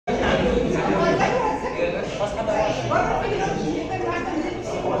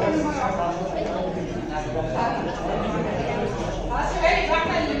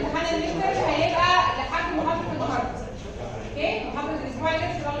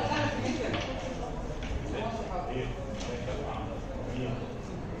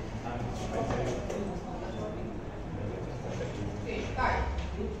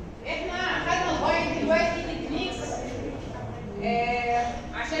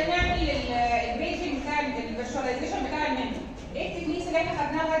اللي احنا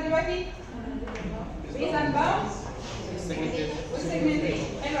خدناها لغايه دلوقتي؟ بيز اند باوندز والسيجمنتيشن.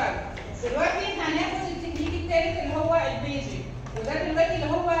 حلو قوي. دلوقتي احنا هناخد التكنيك الثالث اللي هو البيجنج، وده دلوقتي اللي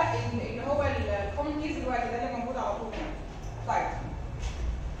هو الكومن كيس دلوقتي، ده اللي موجود على طول يعني. طيب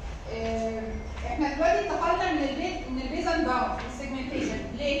احنا دلوقتي انتقلنا من البيز اند باوند للسيجمنتيشن.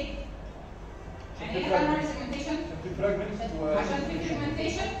 ليه؟ يعني ايه بقى السيجمنتيشن؟ عشان في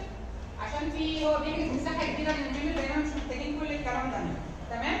فراجمنتيشن، عشان في هو بيجي مساحه كبيره من الميموري لان مش محتاجين كل الكلام ده.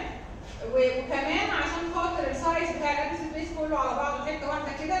 تمام؟ وكمان عشان خاطر السايز بتاع الادرس سبيس كله على بعضه حته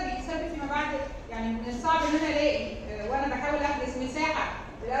واحده كده بيسبب فيما بعد يعني من الصعب ان انا الاقي وانا بحاول احدث مساحه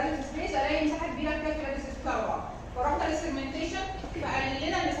للادرس سبيس الاقي مساحه كبيره تكفي الادرس سبيس على بعض. فرحنا للسيجمنتيشن فقلل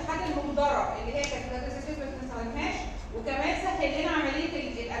لنا المساحات المهدره اللي هي كانت الادرس سبيس ما بنستخدمهاش، وكمان سهل لنا عمليه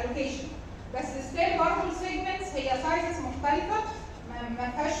الالوكيشن. بس ستيل برضه السيجمنتس هي سايزز مختلفه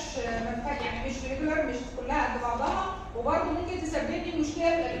ما فيهاش يعني مش ريجولار، مش كلها قد بعضها، وبرضه ممكن تسبب لي مشكله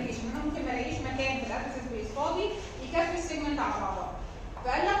في الابلكيشن. انا ممكن ما الاقيش مكان في الادرس سبيس فاضي يكفي السيجمنت على بعضها.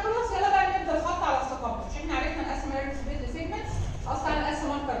 فقال لك خلاص يلا بقى نبدا الخط على التقبل. مش احنا عرفنا نقسم الادرس سبيس لسيجمنتس، اصلا نقسم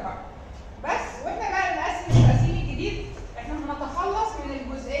ماركر بقى بس. واحنا بقى نقسم التقسيم الجديد احنا هنتخلص من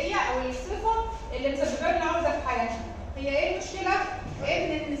الجزئيه او الصفه اللي مسببه لنا عوده في حياتنا. هي ايه المشكله؟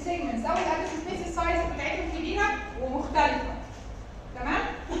 ان السيجمنتس او الادرس سبيس السايز بتاعتهم كبيره ومختلفه. تمام؟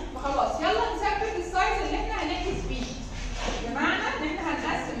 فخلاص يلا نثبت السايز اللي احنا هنعكس فيه. بمعنى ان احنا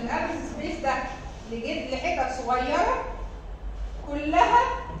هنقسم الادرس سبيس ده لحتت صغيره كلها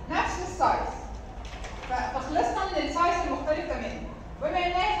نفس السايز. فخلصنا من السايز المختلف تماما. بما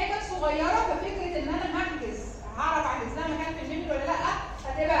انها حتت صغيره ففكره ان انا هعرف احجز لها مكان في الميموري ولا لا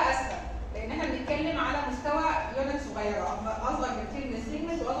هتبقى اسهل، لان احنا بنتكلم على مستوى يونت صغيره اصغر بكتير من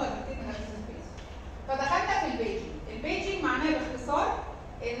السيجمنت واصغر بكتير من الادرس سبيس. فدخلنا في البيجنج. البيجنج معناه باختصار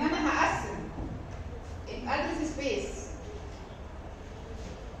ان انا هقسم الادرس سبيس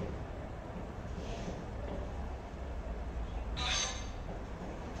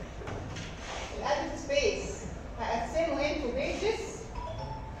هقسمه into pages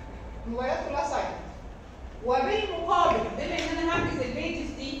الموبايلات كلها سايلنت. وبالمقابل بما ان انا هحجز البيجز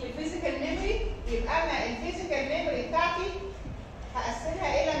دي في الفيزيكال ميموري يبقى انا الفيزيكال ميموري بتاعتي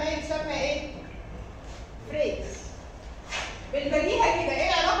هقسمها الى ما يسمى ايه؟ فريمز. بالبديهه كده ايه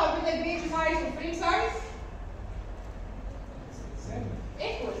العلاقه بين البيج سايز والفريم سايز؟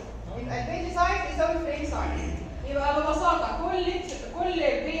 ايكوال. يبقى البيج سايز يساوي الفريم سايز. يبقى ببساطه كل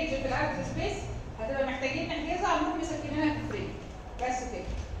بيج في الادرس سبيس هتبقى محتاجين نحجزها هنروح مسكنينها في فريم بس كده.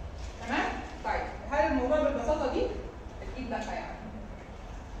 تمام؟ طيب هل الموضوع بالبساطه دي؟ اكيد لا يعني.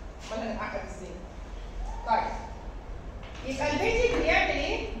 ولا نتعقد ازاي؟ طيب يبقى البيجنج بيعمل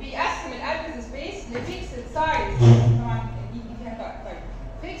ايه؟ بيقسم الادرس سبيس لفيكسد سايز. طبعا دي فيها فرق. طيب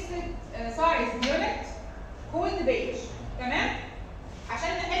فيكسد سايز يونت كولد بيج. تمام؟ عشان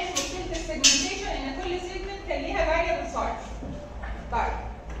نحل مشكله السيجمنتيشن ان كل سيجمنت كان ليها فاريبل سايز. طيب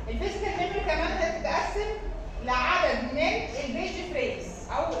الفيزيكال ميموري كمان هتتقسم لعدد من البيج فريمز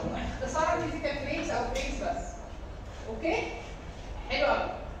او اختصارا فيزيكال فريمز او فريمز بس. اوكي؟ حلو قوي.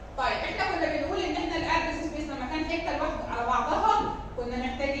 طيب احنا كنا بنقول ان احنا الادرس سبيس لما كان حته لوحده على بعضها كنا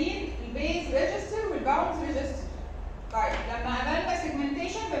محتاجين البيز ريجستر والباوندز ريجستر. طيب لما عملنا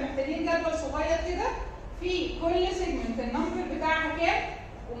سيجمنتيشن فمحتاجين جدول صغير كده في كل سيجمنت النمبر بتاعها كام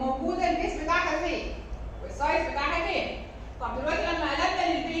وموجوده البيز بتاعها فين والسايز بتاعها كام. طب دلوقتي لما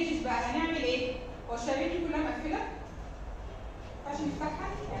قلبنا للبيجز بقى هنعمل ايه؟ هو الشبابيك دي كلها مقفله؟ ما ينفعش نفتحها؟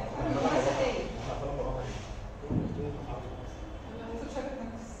 يعني انا مدرسه تاني.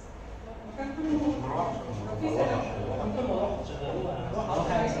 كان كله لو في سلام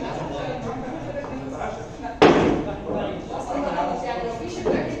اصلا يعني لو في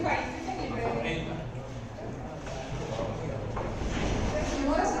شباك ينفع يتفتح يبقى بس من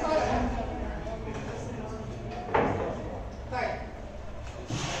ورا ستاره. طيب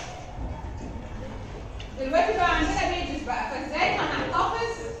دلوقتي بقى عندنا بيجز بقى، فازاي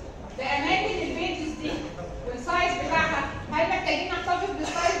هنحتفظ باماكن البيجز دي والسايز بتاعها؟ هل محتاجين نحتفظ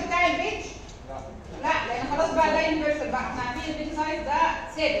بالسايز بتاع البيج؟ لا، لان خلاص بقى ده يونيفرسال بقى، احنا عارفين البيج سايز ده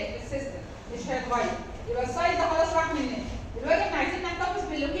ثابت في السيستم مش هيتغير، يبقى السايز ده خلاص راح مننا. دلوقتي احنا عايزين نحتفظ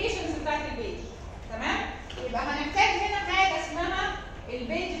باللوكيشنز بتاعت البيج. تمام؟ يبقى هنحتاج هنا حاجه اسمها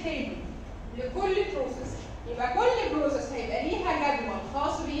البيج تيبل لكل بروسيس. يبقى كل بروسيس هيبقى ليها جدول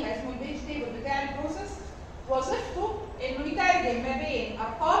خاص بيها اسمه البيج تيبل بتاع البروسيس، وظيفته انه يترجم ما بين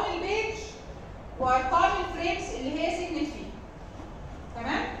ارقام البيج وارقام الفريمز اللي هي سيجنت فيه.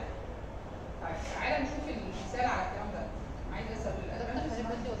 تمام؟ طيب تعالى نشوف المثال على الكلام ده. عايز اسال الادب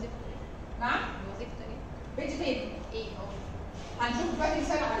وظيفته ايه؟ نعم؟ وظيفته ايه؟ بيج تيبل. ايه هو؟ هنشوف دلوقتي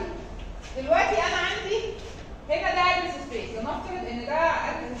مثال عليه. دلوقتي انا عندي هنا ده ادرس سبيس، لنفترض ان ده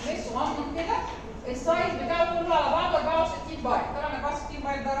ادرس سبيس صغنن كده، السايز بتاعه كله على بعضه 64 بايت. طبعا 64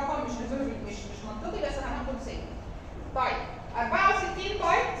 بايت ده رقم مش منطقي، بس انا هاخد سي. طيب 64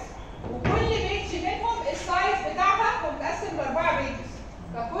 بايت وكل بيج منهم السايز بتاعها متقسم ل 4 بيجز،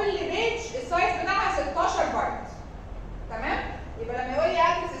 فكل بيج السايز بتاعها 16 بايت. تمام؟ يبقى لما يقول لي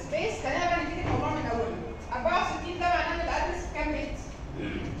ادرس سبيس خلينا بقى نبتدي الموضوع من اوله. 64 ده معناه ان الادرس كام بت؟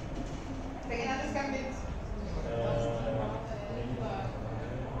 محتاجين ادرس كام بت؟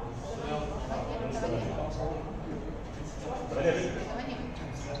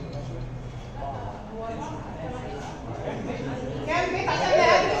 كام بيت عشان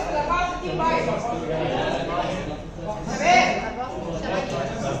ادرس ال 64 بايت؟ شباب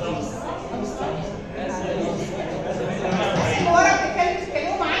ورا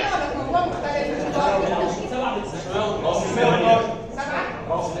بتتكلموا معانا ولا في موضوع مختلف؟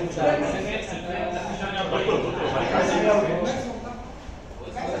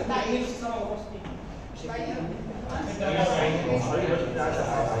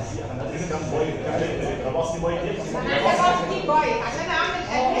 64 بايت عشان اعمل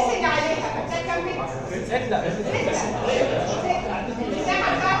ادريسنج عليها محتاج كام بت؟ 6. المساحه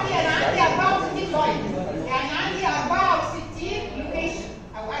بتاعتي انا عندي 64 بايت، يعني عندي 64 لوكيشن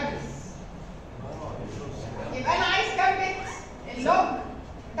او ادرس. يبقى انا عايز كام بت؟ اللوج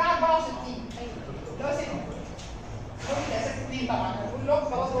بتاع 64 اللي هو 6. لوج الاساس 2 طبعا، بقول لوج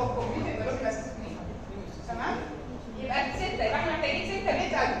خلاص هو الكمبيوتر يبقى لوج الاساس 2. تمام؟ يبقى 6، يبقى احنا محتاجين 6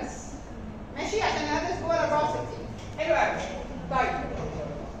 بت ادرس. ماشي؟ عشان الادرس جوه ال 64. حلو قوي. طيب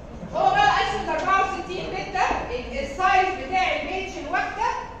هو بقى قسم ال 64 بت ده السايز بتاع البيج الواحده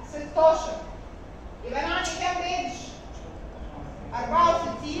 16. يبقى انا عندي كام بيج؟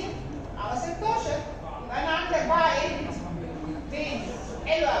 64 على 16، يبقى انا عندي 4 ايه؟ بيج.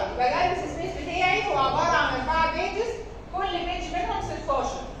 حلو قوي. يبقى الادرس سبيس بتاعي هو عباره عن 4 بيجز، كل بيج منهم 16.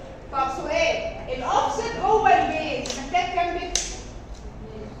 طب سؤال، الاوفست جوه البيج محتاج كام بت؟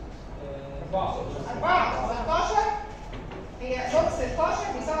 4 16 هي لوج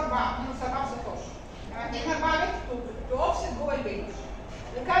 16 بيساوي 4 minus 4 16. يعني عندنا 4 بت توفست جوه البيج.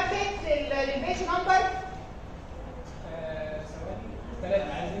 وكام بت للبيج نمبر؟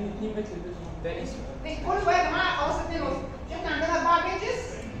 3. عايزين 2 بت للبيج نمبر. ده اسمه كل بقى يا جماعه خلاص 2 وسط. مش احنا عندنا 4 بيجز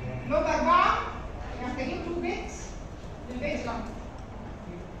لوج 4 محتاجين 2 بت للبيج نمبر.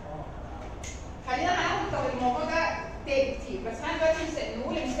 خلينا هناخد الموضوع ده تاني كتير، بس احنا دلوقتي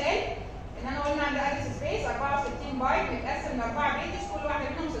نقول مثال ان انا قلنا عندي ادرس سبيس 64 بايت متقسم ل 4 بيجز، كل واحده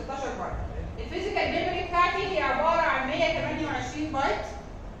منهم 16 بايت. الفيزيكال ميموري بتاعتي هي عباره عن 128 بايت.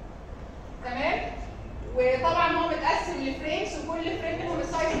 تمام؟ وطبعا هو متقسم لفريمز، وكل فريم منهم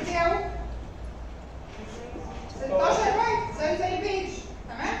السايز بتاعه 16 بايت زي البيج.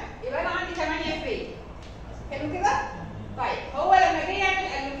 تمام؟ يبقى انا عندي 8 فريم. حلو كده؟ طيب هو لما جه يعمل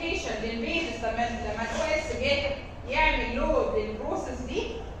الوكيشن للبيجز، لما الاو اس جه يعمل لود للبروسيس دي،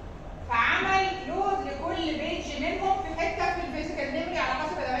 فعمل لود لكل بيج منهم في حته في الفيزيكال ميموري على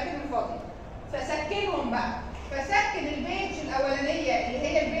حسب الاماكن الفاضيه. فسكنهم بقى، فسكن البيج الاولانيه اللي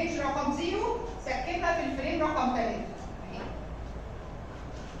هي البيج رقم 0 سكنها في الفريم رقم 3.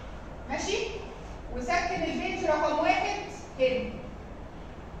 ماشي؟ وسكن البيج رقم 1 هنا.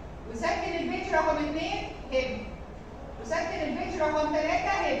 وسكن البيج رقم 2 هنا. وسكن البيج رقم 3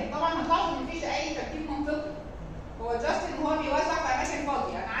 هنا. طبعا هتلاحظوا ان مفيش اي ترتيب منطقي. هو جاست ان هو بيوزع في اماكن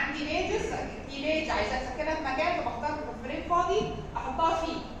فاضيه. انا عندي بيجز، في بيج عايزه اسكنها في مكان فبختار في فريم فاضي احطها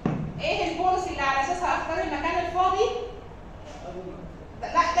فيه. ايه البوليسي اللي على اساسها اختار المكان الفاضي؟ لا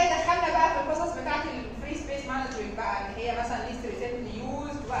ده يدخلنا بقى في القصص بتاعت الفري سبيس مانجمنت بقى، اللي هي مثلا ليست ريسنتلي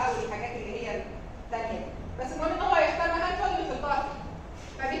يوزد بقى والحاجات اللي هي الثانيه. بس المهم ان هو يختار مكان فاضي ويحطها فيه.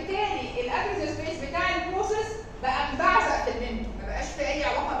 فبالتالي الادرس سبيس بتاع البروسيس بقى مبعزق في الميموري، ما بقاش في اي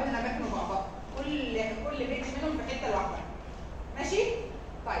علاقه بين الاماكن وبعضها. كل بيج منهم في حته لوحدها. ماشي؟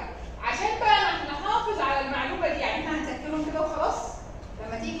 طيب عشان بقى نحافظ على المعلومه دي، يعني احنا هنسكنهم كده وخلاص.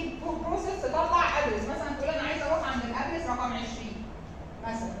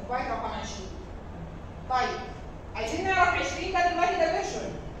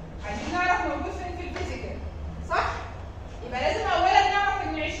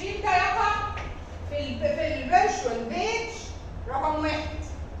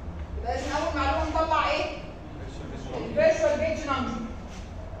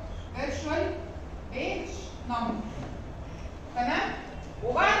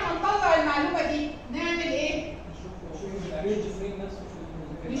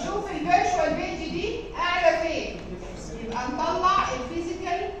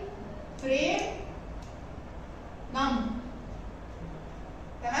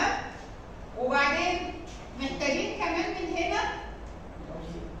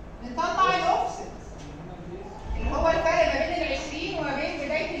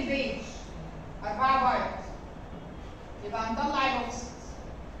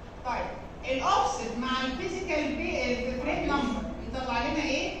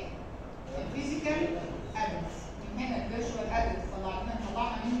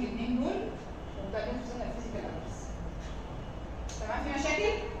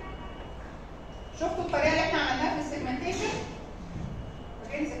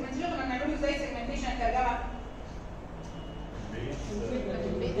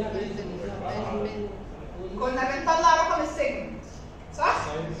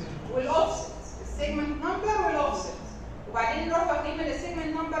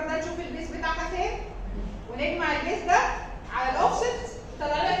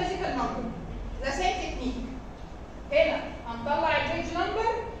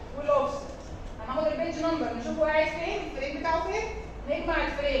 نشوفه قاعد فين، الفريم بتاعه فين، نجمع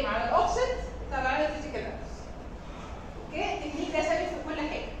الفريم على الاوفست يطلع لنا الفيزيكال ادرس. اوكي؟ التكنيك ده ثابت في كل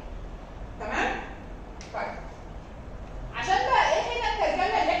حاجه. تمام؟ طيب عشان بقى ايه هنا الترجمه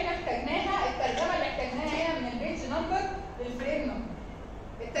اللي احنا احتاجناها؟ الترجمه اللي احتاجناها هنا من البيج نمبر للفريم نمبر.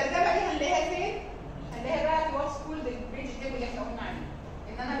 الترجمه دي هنلاقيها فين؟ هنلاقيها بقى في واتس كولد البيج تيبل اللي احنا قلنا عليه.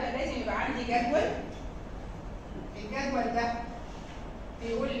 ان انا بقى لازم يبقى عندي جدول. الجدول ده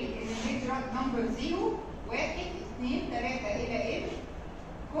بيقول لي ان البيج نمبر 0 1 2 3 الى ان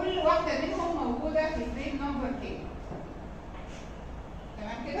كل واحده منهم موجوده في فريم نمبر كام.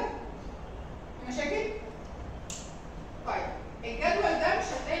 تمام كده؟ في مشاكل؟ طيب الجدول ده مش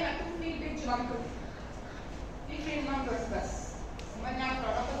هتلاقي مكتوب فيه البيج نمبر، في فريم نمبرز بس. امال نعرف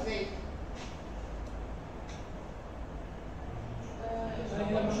نعرفها ازاي؟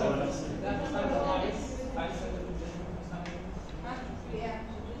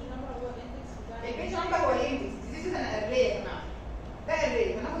 البيج نمبر هو الاندكس. This is an array يا جماعه. ده array،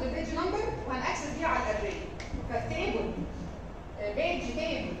 هناخد البيج نمبر وهنأكسس بيه على الاري. فالتيبل بيج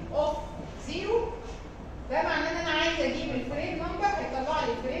تيبل اوف 0 ده معناه ان انا عايز اجيب الفريم نمبر، هيطلع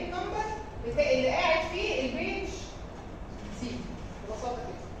لي الفريم نمبر اللي قاعد فيه البيج 0 ببساطه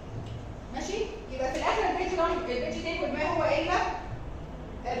كده. ماشي؟ يبقى في الاخر البيج نمبر البيج تيبل ما هو الا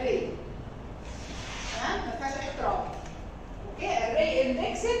array. تمام؟ ما فيهاش اي اختراع. اوكي؟ array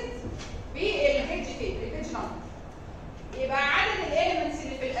اندكسد بالبيج تيبل البيج نمبر. يبقى عدد الاليمنتس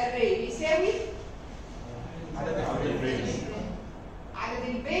اللي في الاري بيساوي عدد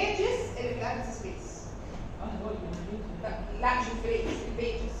البيجز اللي في الادرس سبيس. لا مش الفريمز،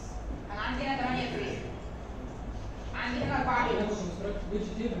 البيجز. انا عندي هنا 8 فريم، عندي هنا 4 بيج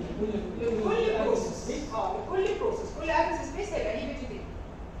تيبل لكل بروسيس. لكل بروسيس كل ادرس سبيس هيبقى ليه بيج تيبل.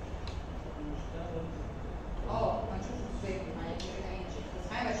 هنشوف ازاي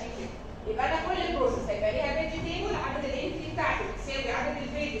معايا ماشي كده. يبقى انا كل بروسيس هيبقى ليها بيج تيبل، عدد الانتري بتاعته بتساوي عدد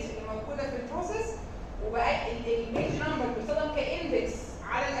البيجز اللي موجوده في البروسيس، وبقى البيج نمبر بيستخدم كاندكس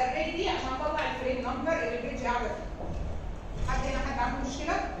على الاري دي عشان اطلع الفريم نمبر اللي البيج قاعده فيه. حد هنا عنده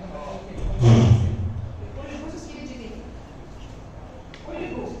مشكله؟ كل بروسيس فيه بيج تيبل.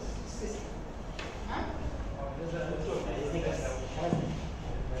 كل بروسيس سيستم. ها؟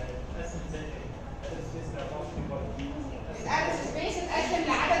 الادرس سبيس اتقسم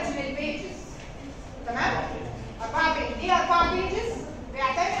لعدد من البيجز. تمام؟ 4 بيجز. دي 4 بيجز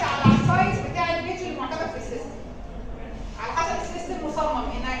بيعتمد على السايز بتاع البيج المعتمد في السيستم. على حسب السيستم مصمم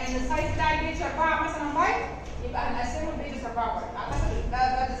ان السايز بتاع البيج 4 مثلا بايت، يبقى هنقسمه البيجز 4 بايت على حسب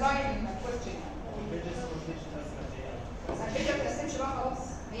ده ديزاين كويستشن. بس البيج ما بتقسمش بقى خلاص،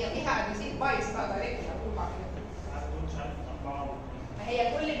 هي ليها ادرسين بايتس بقى دايركت هقول بعد كده. ما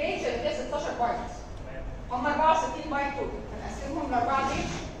هي كل بيج فيها 16 بايت. هم 64 بايت توتال، هنقسمهم ل 4 بيج،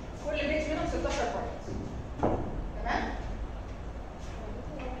 كل بيج منهم 16 بايت. تمام؟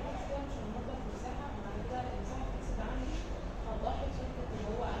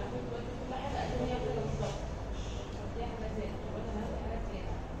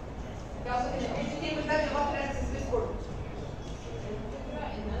 ده قصدك ان البيج تيبل ده بيغطي الادرس سبيس كله. الفكره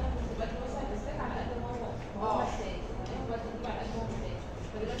ان انا كنت بوزع الستاك على قد ما هو محتاج، انا بكتب على قد ما هو محتاج.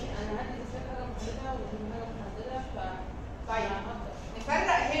 فدلوقتي انا هدي الستاك حاجه محدده وحاجه محدده. طيب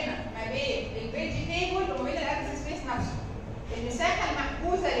نفرق هنا ما بين البيج تيبل وما بين الادرس سبيس نفسه. المساحه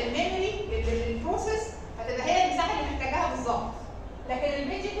المحجوزه للميموري للبروسيس هتبقى هي المساحه اللي محتاجاها بالظبط. لكن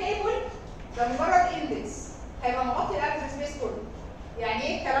البيج تيبل ده مجرد اندكس هيبقى مغطي الادرس سبيس كله. يعني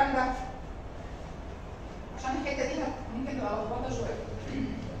ايه الكلام ده؟ عشان الحته دي ممكن تبقى لخبطه شويه.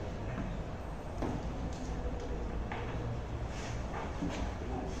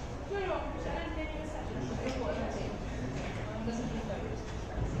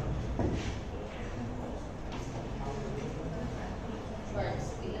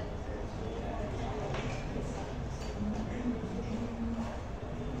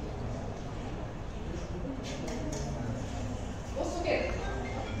 بصوا كده،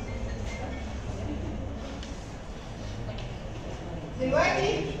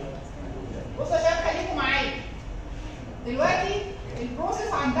 دلوقتي بصوا يا شباب خليكم معايا. دلوقتي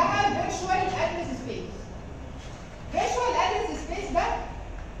البروسيس عندها فيرتشوال ادرس سبيس. فيرتشوال ادرس سبيس ده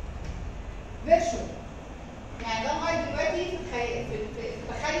فيرتشوال، يعني ده لغايه دلوقتي في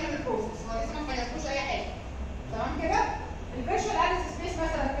تخيل البروسيس، هو لسه ما حجزتوش اي حاجه. تمام كده؟ الفيرتشوال ادرس سبيس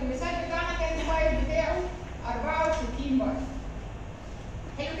مثلا في المثال بتاعنا كان الفايل بتاعه 64 بايت.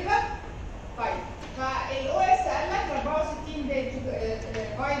 حلو كده؟ طيب فالاو اس قال لك 64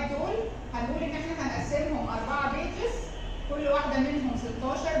 بايت دول هنقول ان احنا هنقسمهم 4 بيجز، كل واحده منهم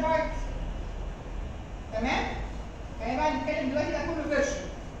 16 بايت. تمام؟ فهي بقى نتكلم دلوقتي ده كله فيرشن.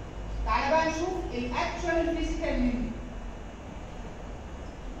 تعالى بقى نشوف الاكشوال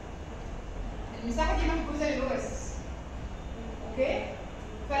المساحه دي محجوزه للاو اس. اوكي؟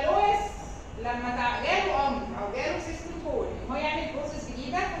 فالاو اس لما جاله امر او جاله سيستم كول ان هو يعمل بروسيس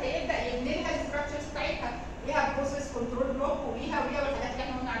جديده، فهيبدا يبني لها الستراكشرز بتاعتها، ليها بروسيس كنترول بلوك وليها والحاجات اللي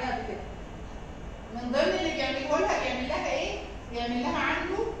احنا قلنا عليها قبل كده. من ضمن اللي بيعمله لها بيعمل لها ايه؟ بيعمل لها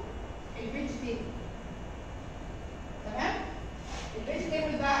عنده البيج تيبل. تمام؟ البيج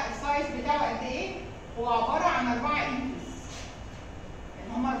تيبل ده السايز بتاعه قد ايه؟ هو عباره عن 4 انتريز.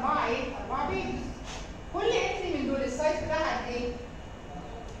 يعني هم 4 ايه؟ 4 بيجز. كل انتري من دول السايز بتاعها قد ايه؟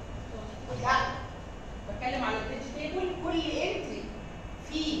 لا، بتكلم على البيج تيبل، كل انتري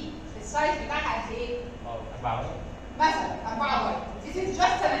في السايز بتاعها قد ايه؟ 4 مثلا 4 بايت. This is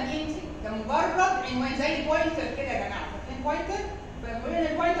just an entry. ده مجرد عنوان زي البوينتر كده يا جماعه. فاكرين بوينتر؟ فبنقول ان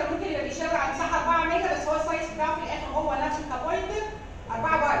البوينتر ممكن يبقى بيشاور على مساحه 4 ميجا، بس هو السايز بتاعه في الاخر هو نفسه كبوينتر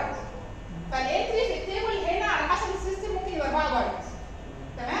 4 بايت. فالانتري في التيبل هنا على حسب السيستم ممكن يبقى 4 بايت.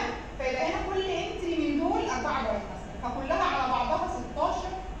 تمام؟ فيبقى هنا كل انتري من دول 4 بايت مثلا، فكلها على بعضها 16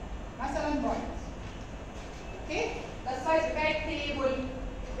 مثلا بايت. اوكي؟ ده السايز بتاع التيبل.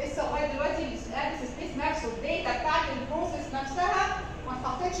 لسه لغايه دلوقتي الادرس سبيس نفسه الداتا بتاعت البروسيس نفسها ما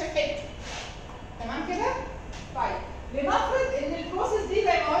اتحطتش في حته. تمام كده؟ طيب لنفرض ان البروسيس دي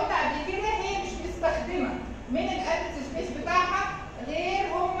زي ما قلنا قبل كده هي مش مستخدمه من الادرس سبيس بتاعها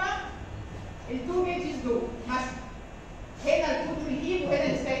غير هما التو بيجز دول مثلا. هنا الكود والهيب وهنا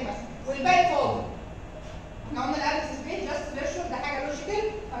الستاك مثلا، والباقي فاضي. احنا قلنا الادرس سبيس جاست فيرشوال، ده حاجه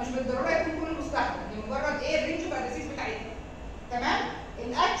لوجيكال، فمش بالضروره يكون كله مستخدم، دي مجرد ايه الرينج اوف ادرسيز بتاعتها. تمام؟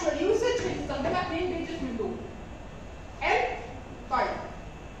 الاكشوال يوسج بنستخدمها 2 بيجز من دول. حلو؟ طيب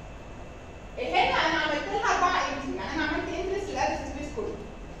هنا انا عملت لها 4 انتري، يعني انا عملت انتريز للادرس سبيس كله.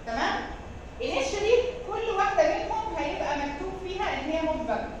 تمام؟ انيشالي كل واحده منهم هيبقى مكتوب فيها ان هي نوت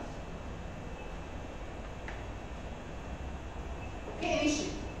فاليد. اوكي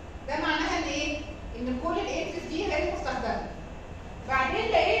انيشالي ده معناها ان ايه؟ ان كل الانتريز دي غير مستخدمه. بعدين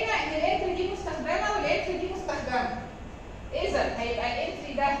لقينا ان الانتري دي مستخدمه والانتري دي مستخدمه. اذا هيبقى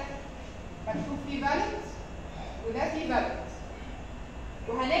الانتري ده مكتوب فيه فاليد وده فيه فاليد.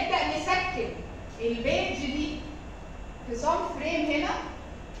 وهنبدا نسكن البيج دي في صم فريم هنا،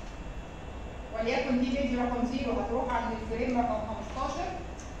 وليكن دي بيج رقم 0 هتروح عند الفريم رقم 15،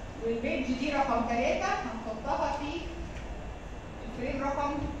 والبيج دي رقم 3 هنحطها في الفريم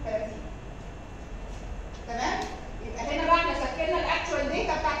رقم 30. تمام؟ يبقى هنا بقى احنا سكننا الاكشوال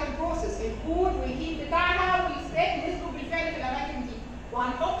داتا بتاعت البروسيس، الكود والهيب بتاعها والستاك نزلوا بالفعل في الاماكن دي.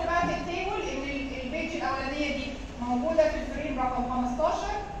 وهنحط بقى في التيبل ان البيج الاولانيه دي موجوده في الفريم رقم 15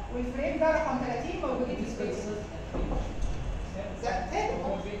 والفريم ده رقم 30 موجودين في السبيس. ده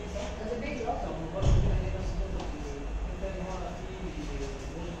البيج اكتر.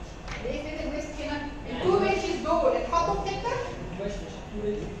 ليه فين الويست هنا؟ التو بيجز دول اتحطوا في حته؟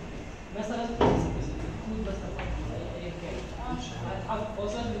 مثلا الكود بس ايا كان هتحط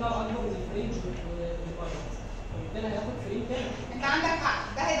فاصل بتاع اكبر من الفريم والبايت، وبالتالي هياخد فريم تاني. انت عندك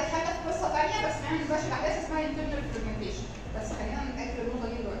حق، ده هيدخلنا في قصه ثانيه بس ما نبقاش الاحداث اسمها انترنال فريمنتيشن، بس خلينا نتاكد النقطه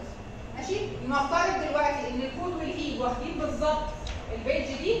دي دلوقتي. ماشي؟ نفترض دلوقتي ان الكود والهيب واخدين بالظبط البيج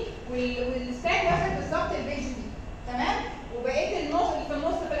دي والستاك واخد بالظبط البيج دي. تمام؟ وبقيت النص اللي في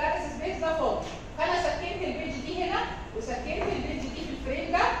النص في الادرس سبيس ده فاضي. فانا سكنت البيج دي هنا وسكنت البيج دي في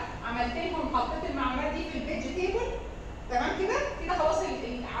الفريم ده، عملت لهم حطيت المعلومات دي في البيج تيبل. تمام كده؟ كده خلاص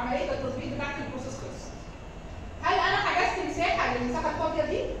عمليه التطبيق بتاعت البروسيس خلصت. هل انا حجزت مساحه للمساحه الفاضيه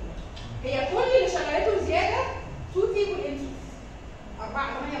دي؟ هي كل اللي شغلته زياده 2 تيبل انتريز 4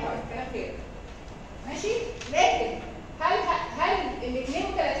 8 بايت كلام كده. ماشي؟ لكن هل ال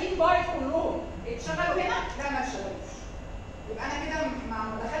 32 بايت كلهم اتشغلوا هنا؟ لا ما اتشغلوش. يبقى انا كده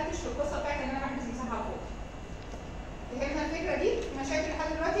ما دخلتش في القصه بتاعت ان انا بحجز مساحه فاضيه. فهمنا الفكره دي؟ مشاكل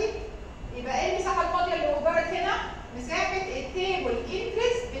لحد دلوقتي؟ يبقى ايه المساحه الفاضيه اللي وجدت هنا؟ مساحه التيبل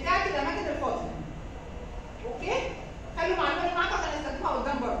انتريز بتاعت الاماكن الفاضيه. اوكي؟ خلوا معلومه دي معاكم عشان نستخدمها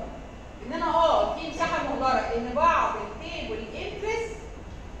قدام برضه. ان انا في مساحه مهدره ان بعض التيبل انتريز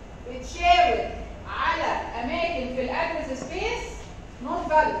بتشاور على اماكن في الادرس سبيس نوت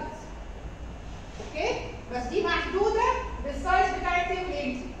فاليد. اوكي؟ بس دي محدوده بالسايز بتاع التيبل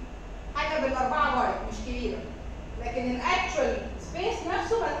انتري. حاجه بالاربعه بايت مش كبيره. لكن الاكشوال سبيس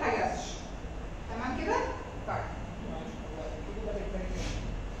نفسه ما اتحجزش. تمام كده؟ طيب.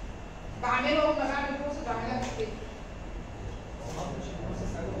 بعمله لما بعمل بروسيس بعملها بالسبيس.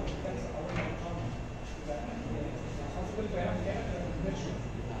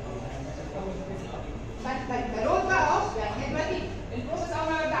 بلود بقى يعني هي دلوقتي البروسيس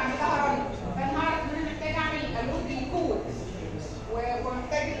اول ما ببدا اعملها رن، فانا هعرف ان انا محتاج اعمل الود للكود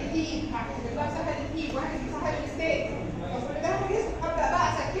ومحتاج الهيب، هحسب مساحه الهيب وهحسب مساحه الستيك، كل ده هبدا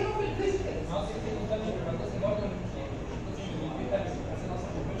بقى اسكنه في الفيزيكال.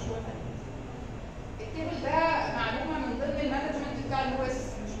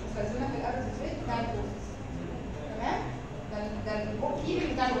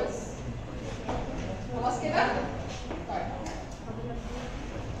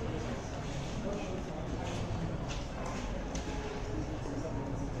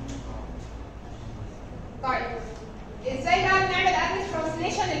 طيب ازاي بقى بنعمل ادرس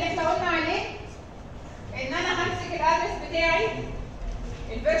ترانسليشن اللي احنا قلنا عليه؟ ان انا همسك الادرس بتاعي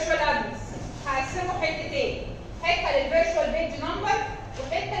الفيرتشوال ادرس هقسمه حتتين، حته للفيرتشوال بيج نمبر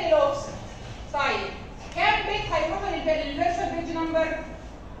وحته للاوفست. طيب كام بيت هيروحوا للفيرتشوال بيج نمبر؟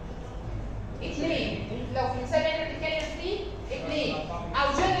 2. لو في المثال اللي احنا بنتكلم فيه 2،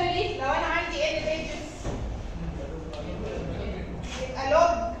 او جنرالي لو انا عندي n بيجز يبقى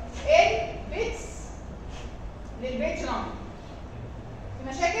لوج n بيتس للبيج نمبر. في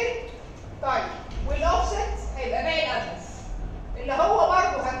مشاكل؟ طيب والاوفست هيبقى باقي الادرس اللي هو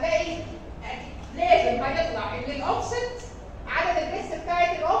برضه هتلاقي لازم هيطلع ان الاوفست عدد البيتس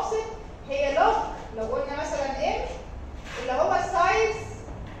بتاعت الاوفست هي لوج، لو قلنا مثلا m اللي هو السايز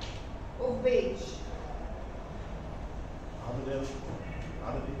اوف بيج،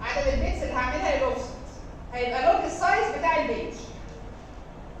 عدد البيتس اللي هعملها للاوفست هيبقى لوج السايز بتاع البيج.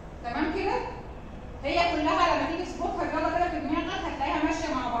 تمام كده؟ هي كلها لما تيجي تظبطها الرياضه كده في دماغك هتلاقيها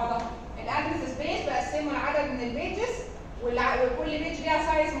ماشيه مع بعضها. الادرس سبيس بقسمه لعدد من البيجز وكل بيج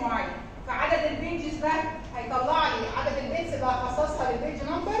ليها سايز معين، فعدد البيجز ده هيطلع لي عدد البيتس اللي هخصصها للبيج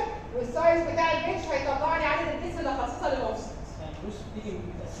نمبر، والسايز بتاع البيج هيطلع لي عدد البيتس اللي هخصصها للاوفست. يعني الفلوس بتيجي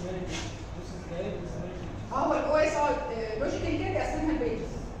متقسمه لي فلوس ازاي بتقسمها لي؟ هو الاو اس ار لوجيكالي كده بيقسمها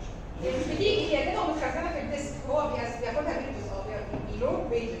البيجز، هي مش بتيجي هي كده ومتخزنه في الديسك، هو بياخدها بيجز بيلود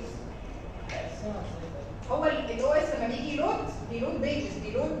بيجز. هو الاو اس لما بيجي بيلود بيجز،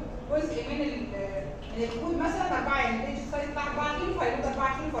 بيلود جزء من الكود مثلا 4، يعني البيج سايز بتاع 4 كيلو فيلود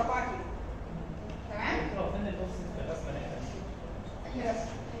 4 كيلو في 4 كيلو. تمام؟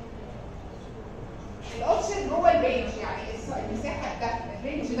 الاوفست جوه البيج، يعني المساحه ده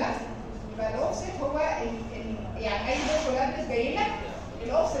البيج ده يبقى الاوفست هو يعني اي فيرتشوال ادرس جاي لك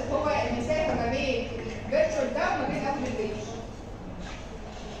الاوفست هو المسافه ما بين الفيرتشوال ده وما بين قبل البيج.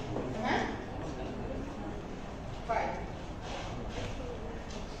 تمام؟ طيب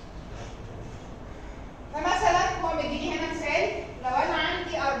فمثلا هو مديني هنا مثال، لو انا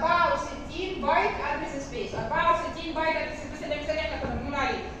عندي 64 بايت ادرس سبيس، 64 بايت ادرس سبيس اللي المثال احنا كنا بنقول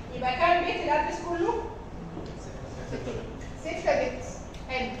عليه، يبقى كام بيت الادرس كله؟ 6 بيتس.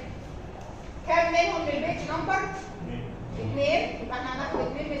 حلو. كام منهم للبيج نمبر؟ 2، يبقى احنا هناخد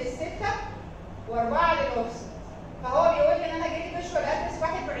 2 من ال6 و4 للاوفست. فهو بيقول لي ان انا جالي فيرتشوال ادرس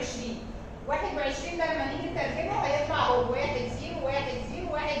 21 ده لما نيجي نترجمه هيطلع هو 1 0 1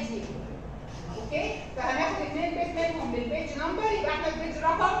 0 1 0. اوكي؟ فهناخد 2 بيت منهم للبيج نمبر، يبقى احنا البيج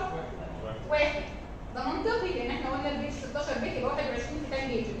رقم 1. ده منطقي لان احنا قلنا البيج 16 بيت يبقى 21 في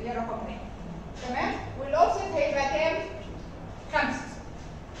تاني بيج اللي هي رقم 1. تمام؟ والاوفست هيبقى كام؟ 5.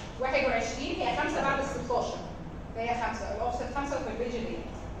 21 هي 5 بعد ال 16 فهي 5، الاوفست 5 في البيج دي.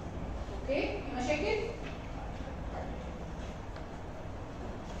 اوكي؟ في مشاكل؟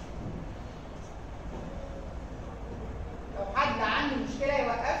 لو حد عنده مشكله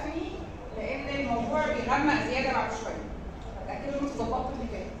يوقفني لان الموضوع بيغمق زياده بعد شويه. اتاكدوا ان انتوا ظبطتوا اللي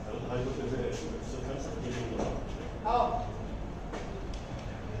كده.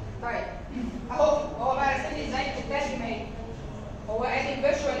 طيب اهو هو بقى رسم لي ازاي بتترجم اهي. هو ادي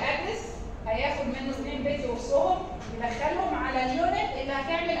الفيرتشوال ادرس هياخد منه 2 بيت يوصلهم يدخلهم على اليونت اللي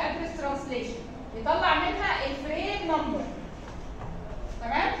هتعمل ادرس ترانسليشن، يطلع منها الفريم نمبر.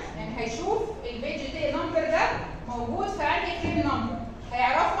 تمام؟ يعني هيشوف البيج تي نمبر ده موجود في انهي فريم نمبر،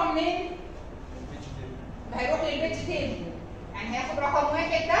 هيعرفها منين؟ هيروح للبيج تيبل، يعني هياخد رقم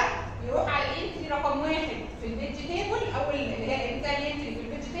 1 ده يروح على الانتري رقم 1 في البيج تيبل او اللي هي الانتري انتري في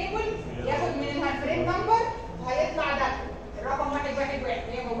البيج تيبل، ياخد منها الفريم نمبر وهيطلع ده الرقم 111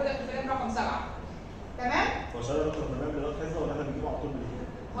 هي موجوده في الفريم رقم 7. تمام؟ هو شغال رقم البرنامج اللي هو كذا ولا احنا بنجيبه على طول بالكده؟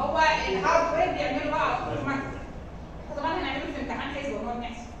 هو الهاردوير بيعمله بقى على طول في المكتب. احنا طبعا هنعمله في امتحان حسبه ونقعد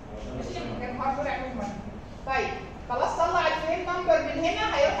نحسب. ماشي؟ كان الهاردوير يعمله في المكتب. طيب خلاص طلع الفريم نمبر من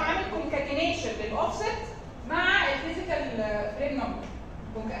هنا، هيروح عامل كونكاتينيشن للاوفست مع الفيزيكال فريم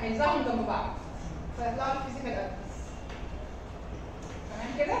نمبر، هينزلهم جنب بعض فيطلعوا الفيزيكال ادرس.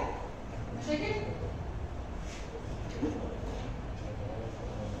 تمام كده؟ مشاكل؟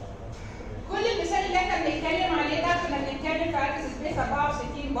 كل المثال اللي احنا بنتكلم عليه ده كنا بنتكلم في ادرس سبيس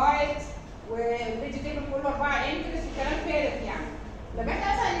 64 بايت والبيج تيبل كله 4 انترس وكلام فارغ يعني. لما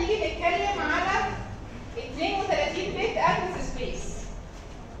احنا مثلا نيجي نتكلم على 32 بت ادرس سبيس،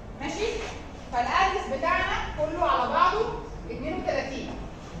 ماشي؟ فالادرس بتاعنا كله على بعضه 32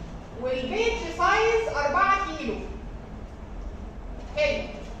 والبيج سايز 4 كيلو. حلو.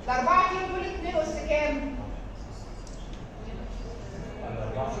 ال 4 كيلو دول 2 اس كام؟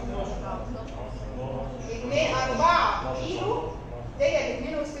 4 كيلو ديت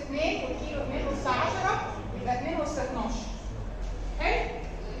 2 اس 2 والكيلو 2 اس 10 يبقى 2 اس 12. حلو؟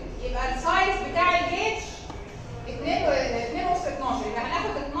 يبقى السايز بتاع الجيج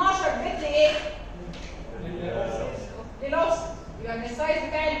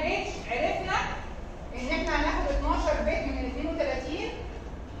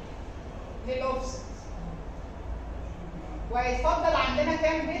وهيتفضل عندنا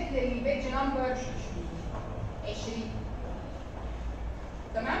كام بت للبيج نمبر 20.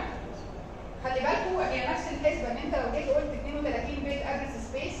 تمام؟ خلي بالكوا هي نفس الحسبه ان انت لو جيت قلت 32 بت ادرس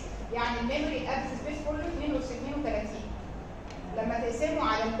سبيس يعني الميموري ادرس سبيس كله 32. لما تقسمه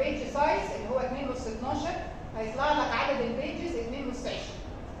على البيج سايز اللي هو 2 أس 12 هيطلع لك عدد البيجز 2 أس 20.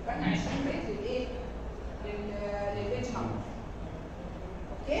 يبقى احنا 20 بت للايه؟ للبيج نمبر.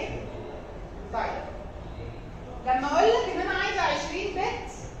 اوكي؟ طيب لما اقول لك ان انا عايزه 20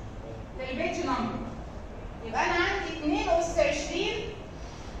 بت للبيج نمبر يبقى انا عندي 2 أس 20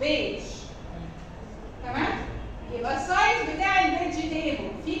 بيج. تمام؟ يبقى السايز بتاع البيج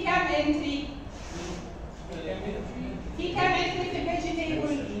تيبل فيه كام انتري؟ في كام انتري في البيج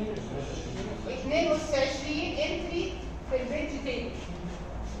تيبل؟ 2 أس 20 انتري في البيج تيبل.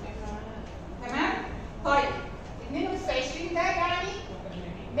 تمام؟ طيب 2 أس 20 ده يعني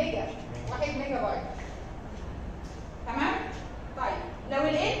ميجا، 1 ميجا بايت. تمام؟ طيب لو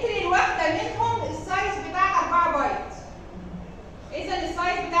الانتري الواحده منهم السايز بتاعها 4 بايت، اذا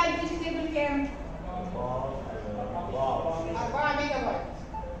السايز بتاع البيج تيبل كام؟ 4 ميجا بايت.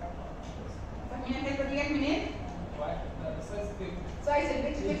 فاهمين الحته دي جت منين؟ سايز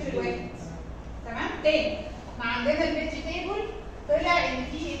البيج تيبل الواحد. تمام؟ تاني احنا عندنا البيج تيبل طلع ان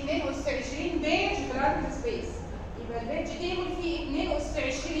فيه 2 أس 20 بيج في الارك سبيس، يبقى البيج تيبل فيه 2 أس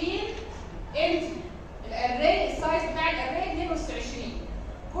 20 انتري. الاري السايز بتاع الاري 2 أس 20.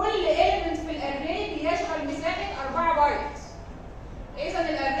 كل element في الاري بيشغل مساحه 4 بايت. اذا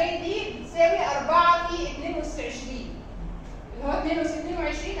الاري دي بتساوي 4 في 2 أس 20 اللي هو 2 أس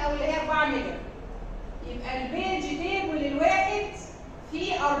 22 او اللي هي 4 ميجا. يبقى البيج تيبل الواحد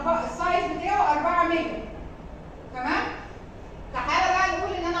فيه السايز بتاعه 4 ميجا. تمام؟ تعالى بقى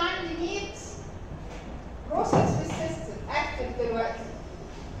نقول ان انا عندي 100 بروسيس في السيستم اكتف دلوقتي.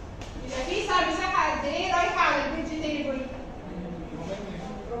 يبقى في مساحه قد ايه رايحه على البيج تيبل؟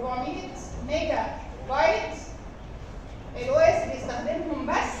 400 ميجا بايت. الاو اس بيستخدمهم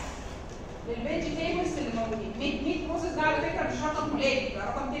بس للبيج تيبلز اللي موجودين. 100 بروسيس ده على فكره مش رقم قليل، ده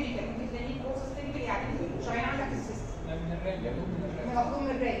رقم تيبيكال. ممكن تلاقي 100 بروسيس تيبيكال يعني شغالين عندك في السيستم. مفهوم من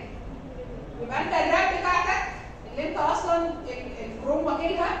الرام. يبقى انت الرام بتاعتك اللي انت اصلا الكروم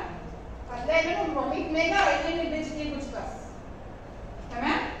واكلها هتلاقي منهم 400 ميجا رايحين للبيج تيبلز بس.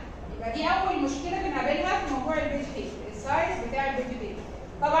 تمام؟ يبقى دي اول مشكله بنقابلها في موضوع البيج تيبل، السايز بتاع البيج تيبل.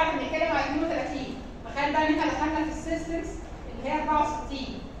 طبعا احنا بنتكلم على 32. تخيل بقى ان احنا دخلنا في السيستمز اللي هي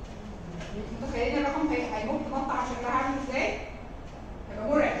 64. متخيلين الرقم هيموت نط على شكلها عامل ازاي؟ هيبقى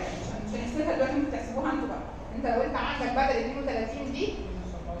مرعب. مش هنحسبها دلوقتي، ممكن تحسبوها انتوا بقى. انت لو انت عندك بدل 32 دي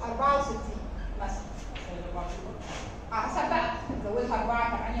 64 مثلا. حسب بقى تزودها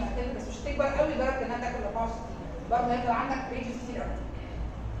 4 8 وهكذا، بس مش هتكبر قوي لدرجه انها تاكل 64. برضه هيفضل عندك بيجز كتير قوي.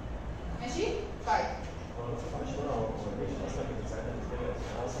 ماشي؟ طيب.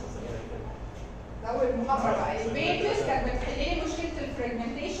 اول المحاضره بقى البيجز كانت بتحل لي مشكله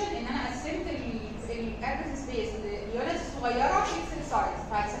الفراجمنتيشن، ان انا قسمت الادرس سبيس ليونتس صغيره بيكسل سايز،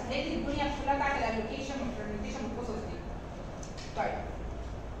 فهتسهل لي الدنيا كلها بتاعت الابلكيشن والفراجمنتيشن والقصص دي. طيب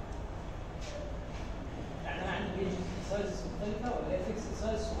يعني انا عندي بيج سايز مختلفه ولا هي فيكس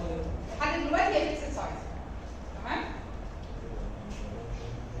سايز صغيره؟ لحد دلوقتي هي فيكس سايز. تمام؟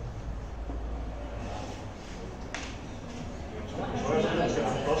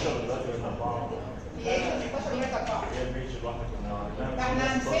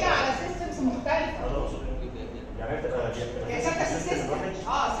 احنا امثله على سيستمز مختلفه. يعني انت في السيستم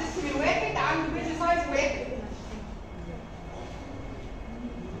السيستم الواحد عنده بيج سايز واحد.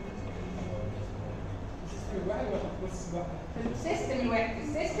 السيستم الواحد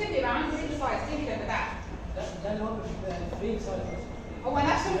السيستم بيبقى عنده بيج سايز تيبيكال بتاعته. ده اللي هو الفريم سايز. هو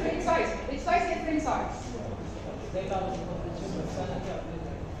نفسه الفريم سايز. البيج سايز هي الفريم سايز. ازاي تعرف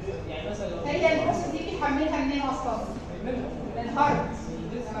يعني مثلا لو هي البروسيس دي بيحملها منين اصلا؟ من الهارد.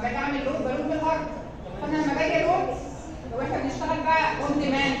 لما باجي اعمل لود بلود بالهارد. فانا لما باجي لود لو احنا بنشتغل بقى اون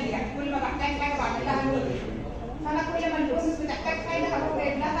ديماند، يعني كل ما بحتاج حاجه بعمل لها لود. فانا كل ما البروسيس بتحتاج حاجه هروح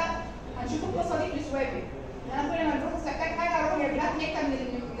جايب لها، هنشوف القصه دي في السوابق. انا كل ما البروسيس تحتاج حاجه هروح جايب لها حته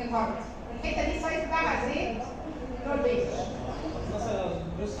من الهارد. الحته دي السايز بتاعها زي اللي هو البيج. مثلا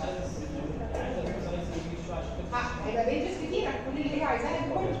البروسيس هيبقى بيجز كتيره، كل اللي هي عايزاها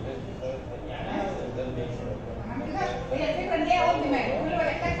بكل. تمام كده؟ هي الفكره ان هي اون ديماند، كل ما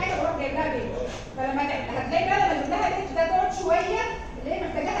تحتاج حاجه بروح جايب لها بيج. فلما هتلاقي بقى لما تجيب لها بيج ده تقعد شويه اللي هي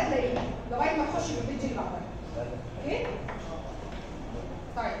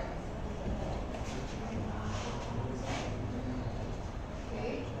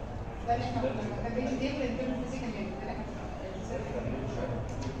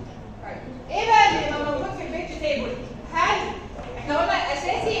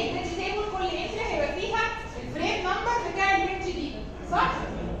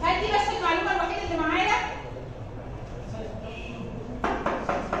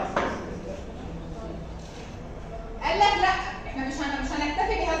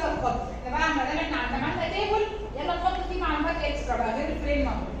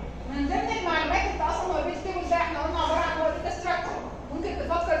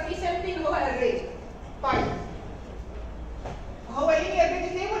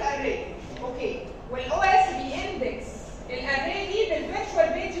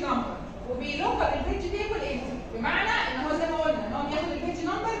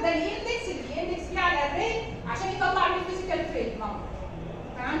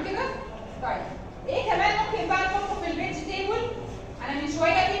تمام كده؟ طيب ايه كمان ممكن بقى نحطه في البيج تيبل؟ انا من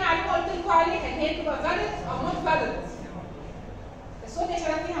شويه في معلومه قلت لكم عليها ان هي تبقى فاليد او نوت فاليد. الصوت يا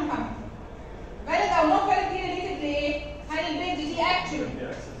شباب فيها محمد. فاليد او نوت فاليد دي ريليتد لايه؟ هل البيج دي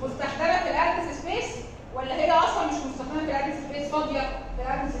اكشولي مستخدمه في الادرس سبيس ولا هي اصلا مش مستخدمه في الادرس سبيس، فاضيه في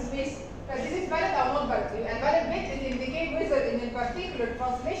الادرس سبيس؟ فدي فاليد او نوت فاليد. يبقى الفاليد بيج انديكيت ويزر ان البارتيكولر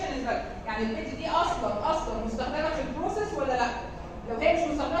ترانسليشن از فاليد، يعني البيج دي اصلا مستخدمه في البروسيس ولا لا؟ لو هي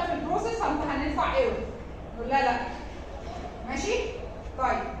مش مستخدمه في البروسيس هندفع ايرور نقول لا. ماشي؟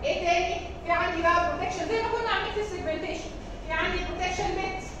 طيب ايه تاني؟ في عندي بقى بروتكشن زي ما كنا عاملين في السيجمنتيشن. في عندي بروتكشن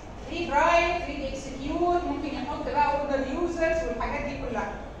بيت، ريد رايت، ريد اكسكيوت، ممكن يحط بقى اوردر يوزرز والحاجات دي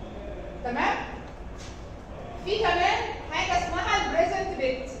كلها. تمام؟ في كمان حاجه اسمها البريزنت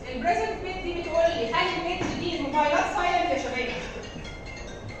بيت. البريزنت بيت دي بتقول لي هل البيت دي الموبايلات سايلنت يا شباب؟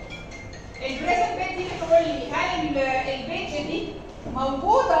 البريزنت بيت دي بتقول لي هل البيج دي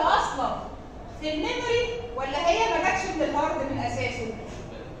موجوده اصلا في الميموري ولا هي ما جاتش من الهارد من اساسه؟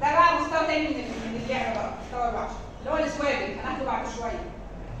 ده بقى مستوى تاني من اللعبه بقى، مستوى 14 اللي هو السوابل هناخده بعد شويه.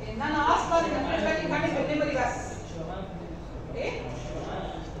 ان انا اصلا بالنسبه لي بتعمل في الميموري بس. ايه؟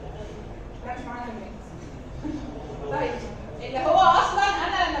 لا مش معانا في الميموري. طيب اللي هو اصلا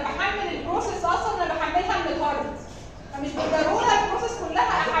انا لما بحمل البروسيس اصلا انا بحملها من الهارد، فمش بالضروره البروسيس كلها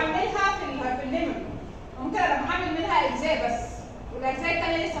احملها في الميموري. ممكن انا بحمل منها اجزاء بس والاجزاء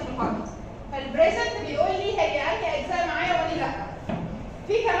الثانيه لسه في الهارد. فالبريزنت بيقول لي هي انهي اجزاء معايا ولا لا.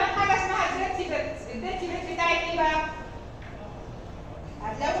 في كمان حاجه اسمها الديرتي بيت. الديرتي بيت بتاعت ايه بقى؟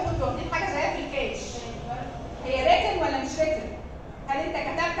 هتلاقوا كنتوا واخدين حاجه زيها في الكاش. هي ريتن ولا مش ريتن؟ هل انت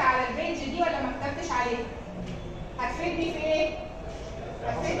كتبت على البيج دي ولا ما كتبتش عليها؟ هتفيدني في ايه؟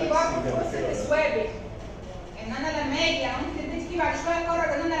 هتفيدني برضه في قصه السوابل. ان انا لما اجي ممكن البيج دي بعد شويه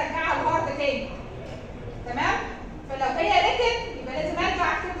اقرر ان انا ارجعها الهارد تاني. تمام؟ فلو هي ريتن يبقى لازم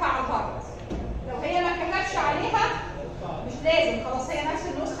ارجع اكتبها على الهارد. لو هي ما اتكتبش عليها مش لازم، خلاص هي نفس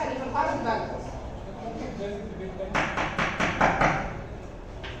النسخه اللي في الهارد بس.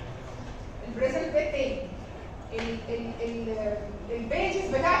 البريزنت بيت ايه؟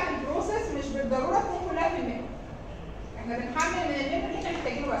 البيجز بتاعت البروسيس مش بالضروره تكون كلها في الميموري. احنا بنحمل من الميموري اللي احنا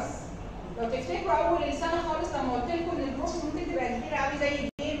محتاجينه بس. لو تفتكروا اول السنه خالص لما قلت لكم ان البروسيس ممكن تبقى كبيره قوي زي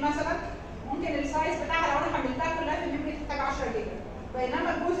الجيم مثلا، ممكن السايز بتاعها لو انا حملتها كلها في الميموري تحتاج 10 جيجا.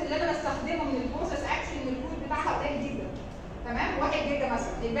 بينما الجزء اللي انا بستخدمه من البروسيس اكشن الكود بتاعها قليل جدا. تمام؟ 1 جيجا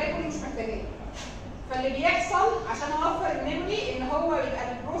مثلا، الباقي كله مش محتاجاه. فاللي بيحصل عشان اوفر الميموري ان هو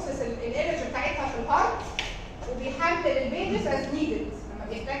يبقى البروسيس الايمج بتاعتها في الهارد وبيحمل البيجز از نيدد، لما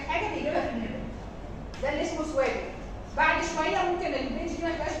بيحتاج حاجه بيجيبها في الميموري. ده اللي اسمه سوابل. بعد شويه ممكن البيج دي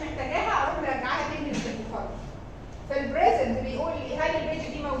ما تبقاش محتاجاها اروح مرجعها تاني للهارد. فالبريزنت بيقول لي هل البيج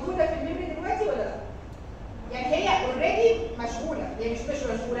دي موجوده في الميموري دلوقتي ولا لا؟ يعني هي اوريدي مشغوله، هي مش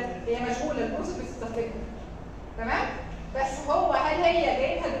مشغوله، هي مشغوله البروسيس بتستخدمها. تمام؟ بس هو هل هي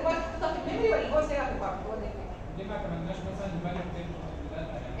جايبها دلوقتي حاططها في الميموري ولا هو سايبها في الهارد؟ هو ده الفكره. ليه ما عملناش مثلا الفاليد؟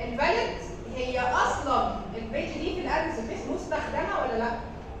 الفاليد هي اصلا البيج دي في الادرس سبيس مستخدمه ولا لا؟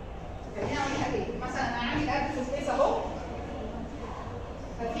 خلينا اقولها كده، مثلا انا عندي الادرس سبيس اهو.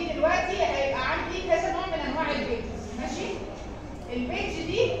 ففي دلوقتي هيبقى عندي كذا نوع من انواع البيجز، ماشي؟ البيج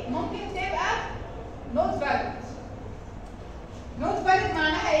دي ممكن تبقى نوت فاليد. نوت فاليد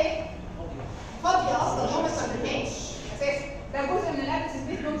معناها ايه؟ فاضيه اصلا، هو ما استخدمهاش اساسا. ده جزء من الادرس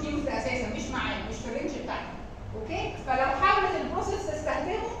سبيس نوت يوزد اساسا، مش معايا، مش في الرينج بتاعي. اوكي؟ فلو حاولت البروسيس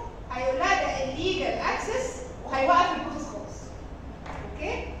تستخدمه هيقول لها ده الليجل اكسس وهيوقف البروسيس خالص.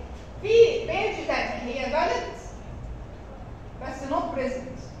 اوكي؟ في بيج تانية هي فاليد بس نوت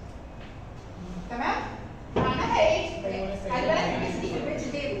بريزنت. تمام؟ معناها ايه؟ خلي بالك البيج دي في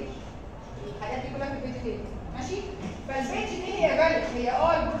البيج تيبل. الحاجات دي كلها في البيج تيبل، ماشي؟ فالبيج دي هي فاليد،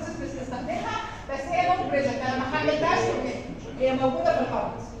 هي البروسيس بتستخدمها بس هي نوت بريزنت، انا ما حملتهاش هي موجوده في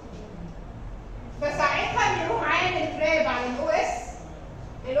الهارد. فساعتها بيروح عامل تراب على الاو اس.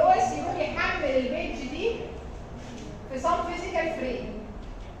 الاو اس يروح يحمل البيج دي في سام فيزيكال فريم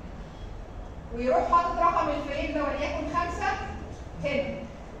ويروح حاطط رقم الفريم ده وليكن 5 هنا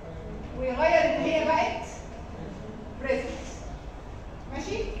ويغير ان هي بقت بريزنت.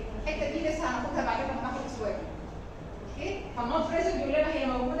 ماشي؟ الحته دي لسه هناخدها بعد ما ناخد سؤال. اوكي؟ فالنوت بريزنت بيقول لنا هي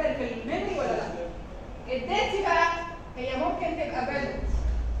موجوده في الميموري ولا لا. الديرتي بقى هي ممكن تبقى فاليد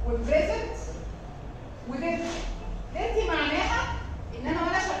وبريزنت وديرتي. ديرتي معناها ان انا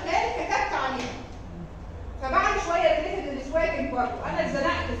وانا شغال كتبت عليها. فبعد شويه ريليتد للسواجنج برضه انا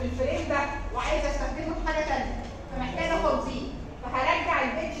اتزنقت في الفريم ده وعايزه استخدمه في حاجه ثانيه فمحتاجه افضيه. فهرجع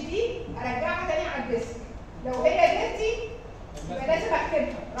البيج دي ارجعها تاني على الديسك. لو هي ديرتي يبقى لازم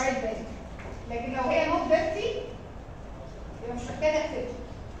اكتبها رايت باك. لكن لو هي نوت ديرتي يبقى مش محتاجه اكتبها.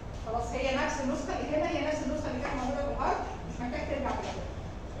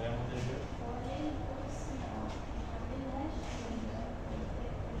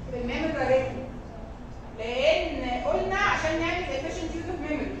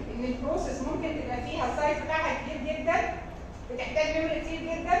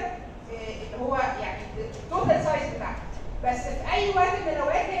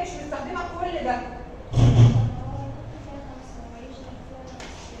 مستخدمه كل ده.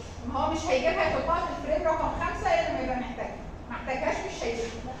 ما هو مش هيجيبها يحطها في الفريم رقم 5 الا لما يبقى محتاجها، ما احتاجهاش مش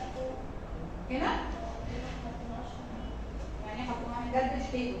هيجيبها. هنا؟ يعني حطوها ده البيج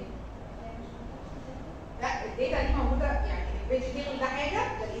تيبل. لا الداتا دي موجوده، يعني البيج تيبل ده حاجه،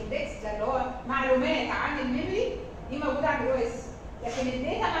 ده الاندكس ده اللي هو معلومات عن الميموري دي موجوده عند الاو اس، لكن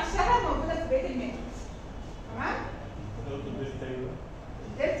الداتا نفسها موجوده في بقيه الميموري. تمام؟ انت قلت البيج تاني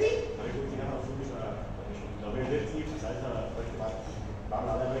ديرتي؟ حضرتك قلت ان انا المفروض لو هي ديرتي فساعتها بعمل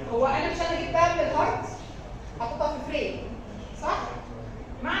عليها باك. هو انا مش انا جبتها من الهارد حطيتها في فريم صح؟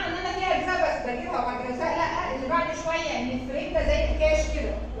 معنى ان انا فيها اجزاء بس بجيبها وبعد اجزاء لا، اللي بعد شويه ان الفريم ده زي الكاش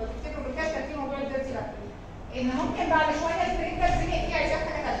كده، لو تفتكروا في الكاش كان في موضوع الديرتي ده، ان ممكن بعد شويه الفريم ده اتزنق فيه عايزاه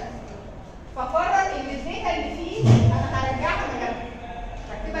حاجه ثانيه. فقرر ان الداتا اللي فيه انا هرجعها مكانها،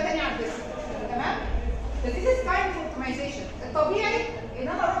 هكتبها تاني على الديسك. تمام؟ This is kind of optimization. الطبيعي ان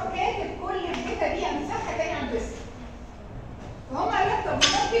انا اروح كاتب كل الداتا دي امسحها تاني على الديسك. فهم قالوا لك طب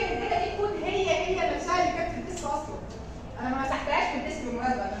ممكن الداتا دي تكون هي نفسها اللي كانت في الديسك اصلا. انا ما مسحتهاش من الديسك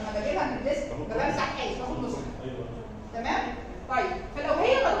بالمناسبه، انا لما بجيبها من الديسك ما بمسحهاش، باخد نسخه. تمام؟ طيب فلو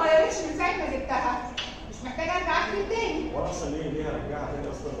هي ما اتغيرتش من ساعه ما جبتها مش محتاجه ارجع اكتب تاني. وانا اصلا ليه هرجعها تاني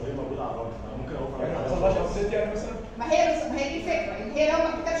اصلا وهي موجوده على الرقم؟ انا ممكن اوفر يعني ما حصلهاش ابسيت يعني مثلا؟ ما هي دي الفكره، ان هي لو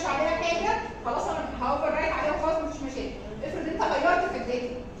ما كتبش عليها حاجه خلاص انا هاوفر رايت عليها وخلاص مفيش مشاكل. افرض انت غيرت في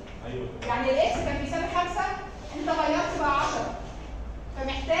الداتا. ايوه. يعني الاكس كان بيساوي 5 انت غيرت بقى 10.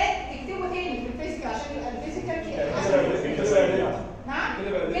 فمحتاج تكتبه تاني في الفيزيكال عشان يبقى الفيزيكال نعم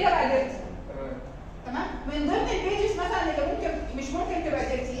كده بقى ديرتي. تمام. من ضمن البيجز مثلا اللي مش ممكن تبقى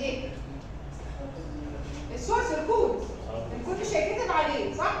ديرتي ايه؟ السورس الكود مش هيتكتب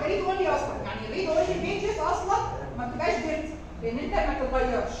عليه صح؟ ده ريد اونلي اصلا، يعني ريد اونلي بيجز اصلا ما بتبقاش ديرتي لان انت ما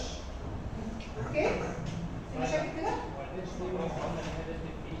تتغيرش. اوكي؟ في مشاكل كده؟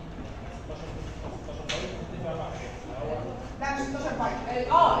 لا مش 16 بايت.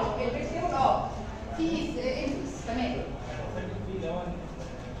 البيج تيبل في انفكس تمام.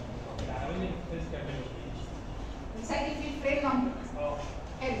 نسجل فيه الفريم نمبر.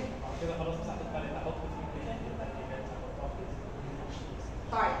 حلو. كده خلاص مسحت الفريم احط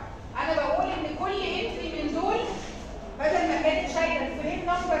طيب انا بقول ان كل انتري من دول بدل ما كانت شايله الفريم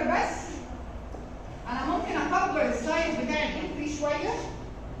نمبر بس انا ممكن اكبر السايز بتاع الانتري شويه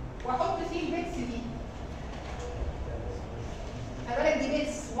واحط فيه البيتس دي. خلي بالك دي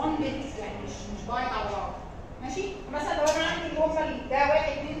بيتس 1 بيتس يعني مش بايت على بعض. ماشي؟ مثلا لو انا عندي الوصل ده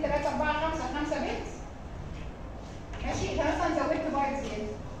 1 2 3 4 5 5 بيتس. ماشي؟ فمثلا زودت بايت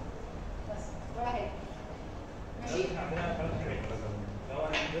زياده. بس ولا حاجه. ماشي؟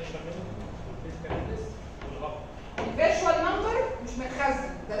 الفيرشوال نمبر مش متخزن،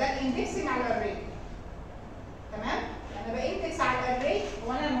 ده الاندكسنج على الاري. تمام؟ انا باندكس على الاري،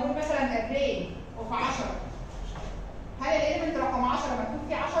 وانا لما اقول مثلا اري اوف 10 هل الاليمنت رقم 10 مكتوب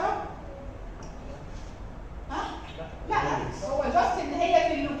فيه 10؟ ها؟ لا هو جاست ان هي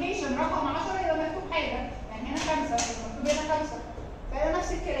في اللوكيشن رقم 10 يبقى مكتوب حاجه، يعني هنا 5 مكتوب هنا 5. فهي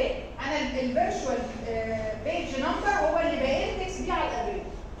نفس الكلام، انا الفيرشوال بيج نمبر هو اللي باندكس بيه على الاري.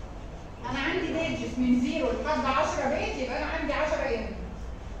 انا عندي بيجز من 0 لحد 10 بيج، يبقى انا عندي 10 انتري.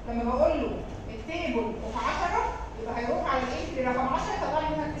 لما بقول له التيبل اوف 10 يبقى هيروح على الانتري رقم 10 يطلع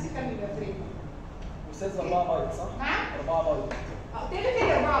لي منها الفيزيكال فريم. وسيلز 4 بايت صح؟ نعم؟ 4 بايت.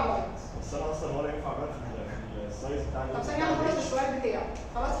 تيبل 4 بايت. بس انا اصلا ولا ينفع بقى في السايز بتاع طب ثانيه هنخلص السؤال بتاعه.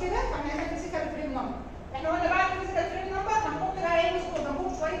 خلاص كده احنا هنعمل فيزيكال فريم نمبر. احنا قلنا بعد الفيزيكال فريم نمبر هنحط بقى ايه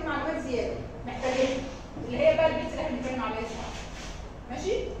جنبهم شويه معلومات زياده محتاجينها اللي هي بقى البيتس اللي احنا بنتكلم عليها دلوقتي.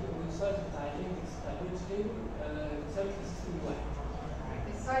 ماشي؟ السايز بتاع الاندكس بتاع البيج تيبل بيساوي السيستم الواحد.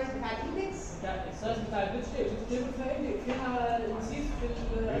 السايز بتاع الاندكس؟ السايز بتاع البيج تيبل فيها النسيج في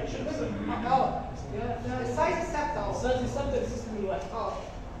السايز الثابته السايز الثابته للسيستم الواحد.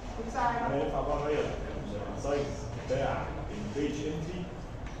 انا ينفع بقى اغير السايز بتاع البيج انتري؟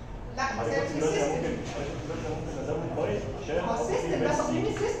 لا ممكن ازود بايت عشان السيستم ده تصميم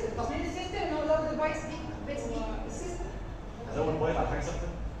السيستم ان هو يزود البايتس دي بيتس دي السيستم. ازود بايت على حاجه ثابته؟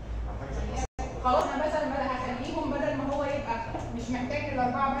 خلاص انا مثلا هخليهم بدل ما هو يبقى مش محتاج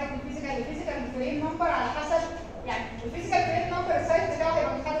ال4 بايت الفيزيكال فريم نمبر على حسب، يعني الفيزيكال فريم نمبر السايز بتاعه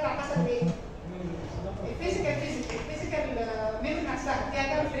هيبقى متحدد على حسب ايه؟ الفيزيكال ميموري نفسها فيها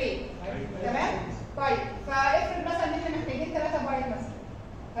كام فريم. تمام؟ طيب فافرض مثلا ان احنا محتاجين 3 بايت مثلا،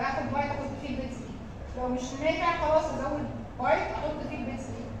 فاخد بايت احط فيه البيتس دي. لو مش نافع خلاص ازود بايت احط فيه البيتس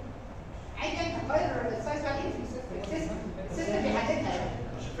دي. عادي انت تغير السايز بتاع السيستم بيحددها يعني.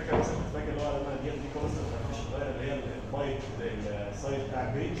 مش الفكره بس كنت فاكر اللي هو لما دي كونستنت مش هتغير اللي هي البايت السايز بتاع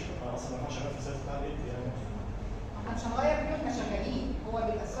البيج، انا اصلا ما ينفعش اغير في السايز بتاع الانت يعني. احنا مش هنغير فيه واحنا شغالين، هو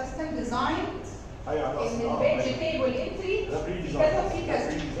بيبقى السيستم ان البيج تيبل انتري كذا وفي كذا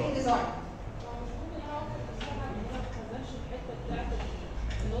في ديزاين.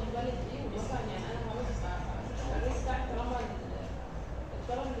 النوت فاليد دي ومثلا يعني انا هقول الريسك بتاعت طالما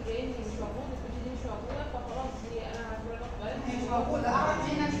الطلب اللي جاي لي مش موجود، البيج دي مش موجوده، فخلاص دي انا هعتبرها نوت فاليد. مش موجوده، اعرف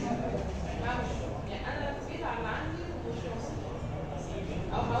منها مش موجوده. لا مش يعني انا ركزت على اللي عندي ومش موجود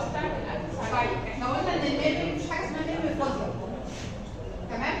او حاولت اعمل اكسس على. طيب احنا قلنا ان الميموري مفيش حاجه اسمها ميموري فاضيه.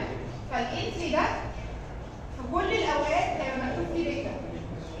 تمام؟ فالانتري ده في كل الاوقات هيبقى مكتوب فيه داتا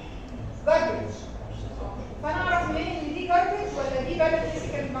جاربج. فانا اعرف منين ان دي جاربج ولا دي فاليد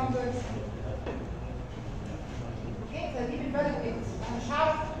فيزيكال نمبرز. اوكي؟ فدي بالفاليد انت انا مش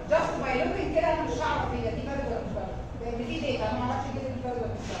هعرف جاست باي لوكينج كده، انا مش هعرف هي دي فاليد ولا مش فاليد لان دي داتا انا ما اعرفش كده دي فاليد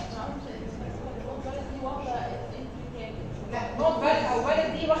ولا مش فاليد. النوت فاليد دي واخده انتري كامل. لا نوت فاليد او فاليد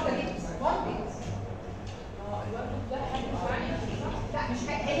دي واحده بيت 1 بيت. الورد ده حاجه معينه صح؟ لا مش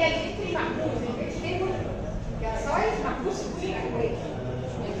هي الانتري محبوس البيج تيبل كسايز محبوس في كل الاحوال.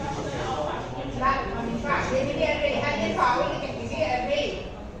 لا ما ينفعش لان دي اري. هل ينفع اقول لك ان دي اري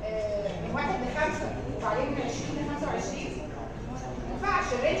من 1 ل 5 وبعدين من 20 ل 25؟ ما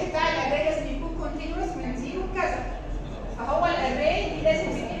ينفعش. الرينج بتاع الاري لازم يكون كونتينوس من 0 لكذا. فهو الاري دي لازم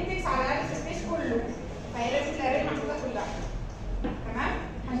تندكس على الاكس سبيس كله، فهي لازم الاري محطوطه كلها. تمام؟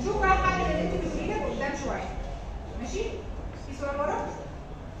 هنشوف بقى حل اللي انت بتقوليه ده قدام شويه. ماشي؟ في سؤال ورا؟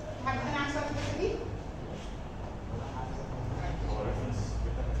 حد تاني عن سؤال الحته دي؟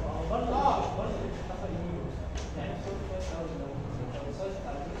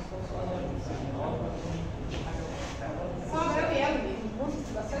 صعب قوي قوي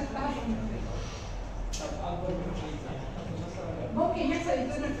بس ممكن يحصل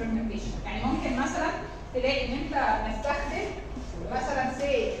internal fermentation. يعني ممكن مثلا تلاقي ان انت مستخدم مثلا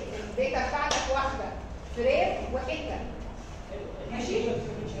سي الداتا بتاعتك واحده فريم وحته. ماشي؟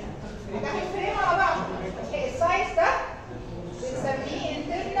 هتاخد فريم على بعض. السايز ده بنسميه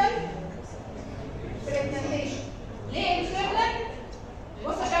internal fermentation. ليه internal؟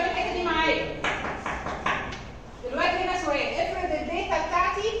 بص عشان الحته دي معايا. دلوقتي هنا سؤال، افرض الداتا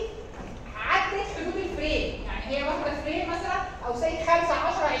بتاعتي عدت حدود الفريم، يعني هي واخده فريم مثلا او سي 5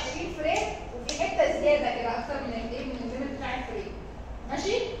 10 20 فريم وفي حته زياده كده اكتر من الايه من الليمت بتاع الفريم.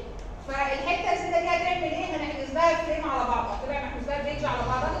 ماشي؟ فالحته الزياده دي هتعمل ايه؟ هنحجز لها فريم على بعضها، طبعا هنحجز لها بيج على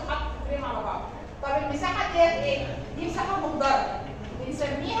بعضها تتحط فريم على بعض. طب المساحه ديت ايه؟ دي مساحه مقدره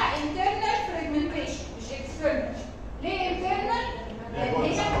بنسميها internal fragmentation مش external. ليه internal؟ لان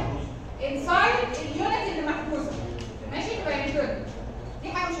هي inside اليونت اللي محجوزه. ماشي؟ يبقى internal.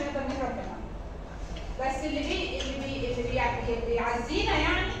 دي حاجه مش هنقدر نهرب منها. بس اللي بيعزينا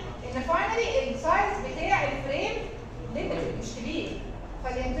يعني ان فاينلي السايز بتاع الفريم ليميتد مش كبير.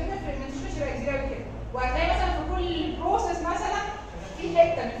 فالانترنال فريمنتيشن مش هيبقى كبير قوي كده. وهتلاقي مثلا في كل بروسيس مثلا في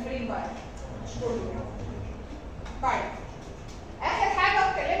حته من الفريم بقى مش كله. طيب اخر حاجه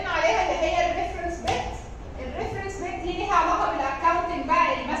اتكلمنا عليها اللي هي الريفرنس بيت. الريفرنس بيت دي ليها علاقه بالاكونتنج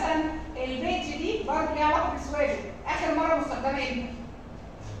بقى. اللي مثلا البيج دي برضه ليها علاقه بالسويدج. اخر مره مستخدمه امتى؟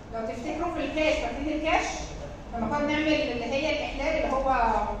 لو تفتكروا في الكاش، فاكرين الكاش؟ لما كنا نعمل اللي هي الاحلال اللي هو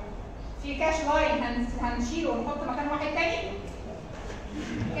في كاش لاين هنشيله ونحط مكان واحد تاني.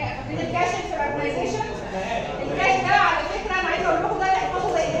 فاكرين الكاش في الاورجنايزيشن؟ الكاش ده على فكره انا عايزه اقول لكم ده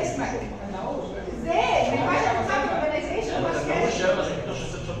تحفظه زي اسمك. ازاي؟ ما ينفعش تحطها في الاورجنايزيشن بس كاش.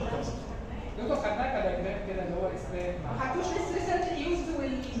 دكتور خدناها كدايجرام كده اللي هو اسمه ما حطوش لسه ريسنت يوزد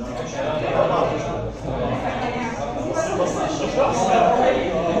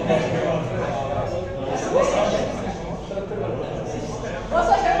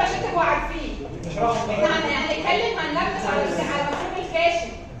بصوا يا شباب عشان تبقوا عارفين احنا هنتكلم هنلمس على مفهوم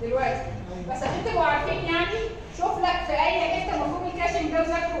الكاشنج دلوقتي، بس عشان تبقوا عارفين يعني شوف لك في اي حته مفهوم الكاشنج ده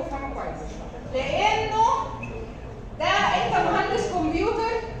وذاكره وافهمه كويس، لانه ده انت مهندس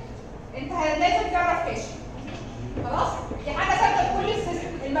كمبيوتر انت لازم تعرف كاشنج. خلاص؟ دي حاجه ثابته في كل السيستم.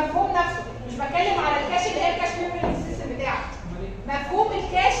 المفهوم نفسه مش بتكلم على الكاش اللي هي الكاش ميموري السيستم بتاعك. مفهوم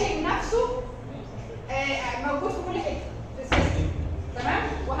الكاشنج نفسه موجود في كل حته في السيستم. تمام؟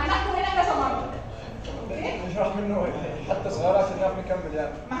 وهناخده هنا كذا مره. اوكي؟ نشرح منه حتى صغيره عشان نعرف نكمل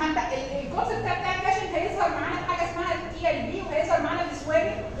يعني. ما انت الكونسيبت بتاع الكاشنج هيظهر معانا في حاجه اسمها تي ال بي وهيظهر معانا في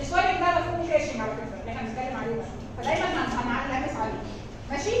السوابنج. السوابنج ده مفهوم الكاشنج على فكره اللي احنا بنتكلم عليه ده. فدايما هنلمس عليه.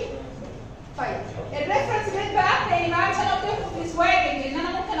 ماشي؟ طيب الريفرنس بيت بقى تاني بقى مش انا قلت لكم في السوابنج ان انا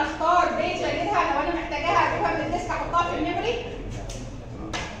ممكن اختار بيج اجيبها لو انا محتاجاها اجيبها من الديسك احطها في الميموري.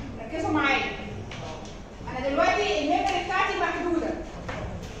 ركزوا معايا. انا دلوقتي الميموري بتاعتي محدوده.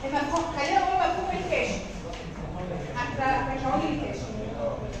 المفهوم خلينا نقول مفهوم الكاش. حتى رجعوا لي الكاش.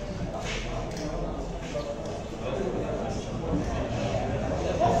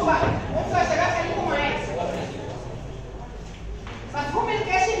 بصوا بقى، بصوا يا شباب خليكم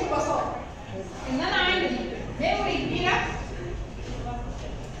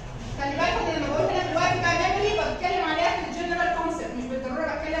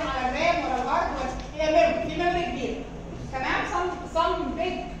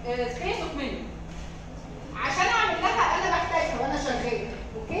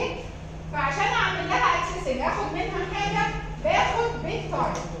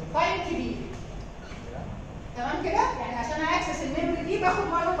تايم كبير. تمام كده؟ يعني عشان اكسس الميموري دي باخد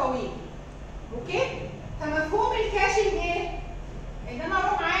وقت طويل. اوكي؟ فمفهوم الكاشنج ايه؟ ان انا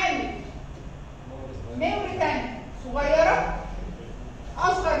اروح عامل ميموري تانية صغيره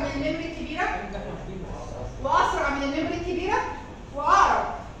اصغر من الميموري الكبيره واسرع من الميموري الكبيره واقرب،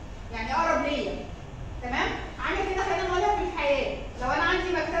 يعني اقرب ليا. تمام؟ عامل كده خلينا نقولها في الحياه، لو انا عندي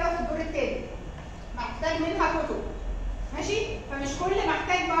مكتبه في الدور الثاني محتاج منها كتب، ماشي؟ فمش كل ما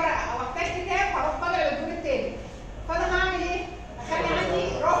احتاج ورقه او احتاج كتاب هروح طالع للدور الثاني، فانا هعمل ايه؟ اخلي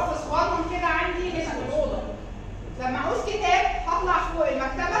عندي رف صغنن كده عندي هنا في الاوضه. لما عاوز كتاب هطلع فوق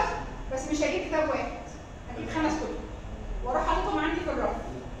المكتبه، بس مش هجيب كتاب واحد، هجيب 5 كتب واروح حاططهم عندي في الرف.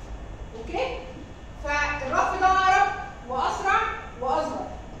 اوكي؟ فالرف ده اقرب واسرع واصغر.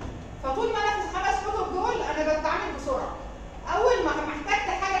 فطول ما انا في ال5 كتب دول انا بتعامل بسرعه. اول ما احتجت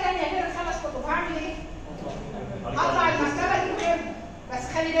حاجه ثانيه غير ال5 كتب هعمل ايه؟ هطلع المكتبه اجيب غيرهم.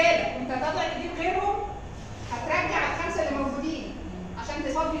 بس خلي بالك انت هتطلع تجيب غيرهم هترجع ال5 اللي موجودين عشان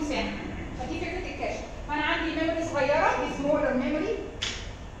تصفي مساحه. فدي فكره الكاش. فانا عندي ميموري صغيره دي سمولر ميموري،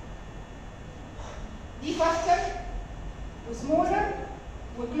 دي فاستر وسمولر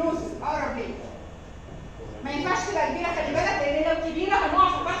وكلوزر اقرب ليه. ما ينفعش تبقى كبيره، خلي بالك، لان لو كبيره هنقع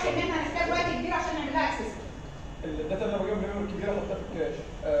في فخ ان احنا هنحتاج وقت كبير عشان نعمل لها اكسس. الداتا اللي انا بجيبها من ميموري كبيره احطها في الكاش،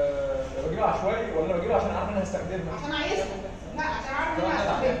 بجيبها عشوائي ولا بجيبها عشان عارف ان انا هستخدمها؟ عشان عايزها. لا عشان عارف ان انا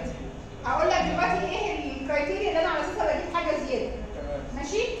هستخدمها. هقول لك دلوقتي ايه الكرايتيريا اللي انا على اساسها بجيب حاجه زياده. تمام.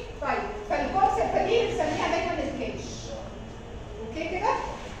 ماشي؟ طيب فالكونسبت دي بنسميها دايما الكاش. اوكي كده؟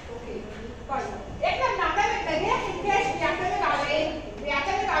 اوكي. طيب احنا بنعتمد نجاح الكاش بيعتمد على ايه؟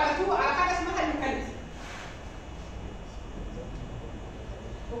 بيعتمد على على حاجه اسمها اللوكاليتي.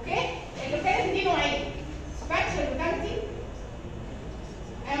 اوكي؟ اللوكاليتي دي نوعين. سباتشال لوكاليتي.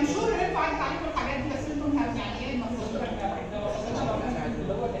 انا مش شور ان انتوا عدت عليكم الحاجات دي، بس انتم يعني ايه المفروض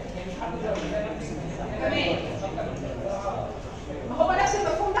تمام. ما هو نفس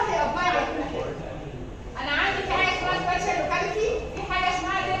المفهوم ده هيابلاي على كل حاجه. انا عندي في حاجه اسمها سباتشال لوكاليتي، في حاجه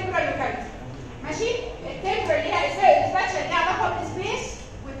اسمها تمبرال لوكاليتي. ماشي؟ التمبرال ليها السباتشال ليها علاقه بالسبيس،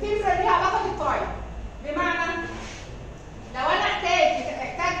 والتمبرال ليها علاقه بالتايم. بمعنى لو انا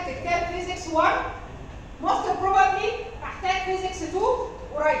احتاجت كتاب فيزيكس 1 most probably هحتاج فيزيكس 2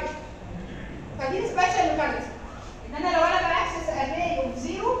 قريب. فدي سبيشال لوكاليتي. ان انا لو انا باكسس اري اوف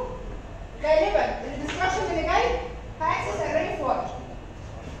 0 غالبا الانستراكشن اللي جاي هاكسس اري اوف 1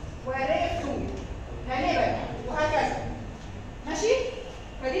 واري اوف 2 غالبا وهكذا. ماشي؟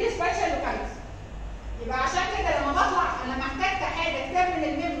 فدي سبيشال لوكاليتي. يبقى عشان كده لما بطلع انا محتاج حاجه كتاب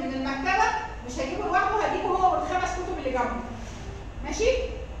من المكتبه مش هجيبه لوحده، هجيبه هو وال5 كتب اللي جنبه. ماشي؟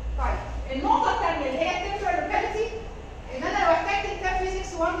 طيب النقطه الثانيه اللي هي التمبرال لوكاليتي، ان انا لو احتجت كتاب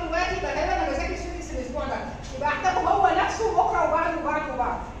فيزيكس 1 دلوقتي يبقى غالبا انا بذاكر فيزيكس الاسبوع ده، يبقى احتاجه هو نفسه بكره وبعده وبعده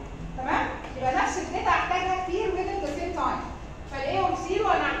وبعده. تمام؟ يبقى نفس الداتا احتاجها كتير within the same time. فالاي اوف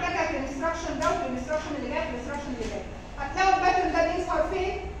 0 انا هحتاجها في الانستراكشن ده وفي الانستراكشن اللي جاي في الانستراكشن اللي جاي. هتلاقوا الباترن ده بيظهر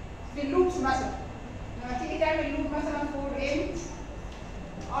فين؟ في اللوبس مثلا. لما تيجي تعمل لوب مثلا فور ام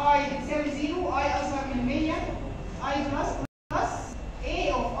اي بتساوي 0، اي اصغر من 100، اي بلس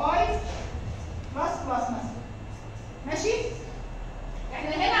a of i بلس مثلا. ماشي؟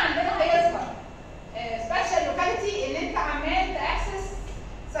 احنا هنا عندنا هيظهر سبيشال لوكاليتي ان انت عمال تاكسس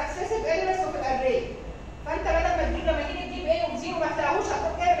سكسيسيف ايلمنتس اوف الاري. فانت بدل ما تجيب لما تيجي تجيب a of 0 ما تلاقوش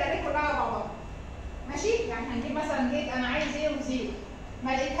هتروح جايب الاري كلها على بعضها. ماشي؟ يعني هنجيب مثلا جيت انا عايز a of 0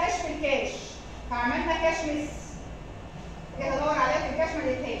 ما لقيتهاش في الكاش فعملنا كاش ميس. كده ادور عليها في الكاش ما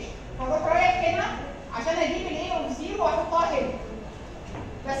لقيتهاش، فاروح رايح هنا عشان اجيب الاي اوف 0 واحطها هنا.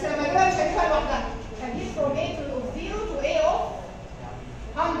 بس لما اجيبها مش هجيبها لوحدها، هجيب from a of 0 to a of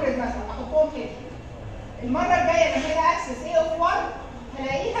 100 مثلا احطهم هنا. المره الجايه لما اجي اكسس a of 1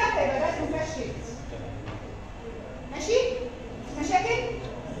 هلاقيها هيبقى ده اسمه كاش شيت. ماشي؟ مشاكل؟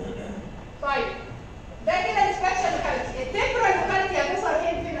 طيب ده كده السبيشال لوكاليتي. التمبرال لوكاليتي هتظهر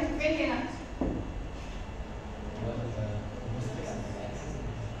فين هنا؟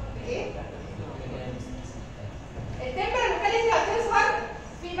 ايه؟ التمبرال لوكاليتي هتظهر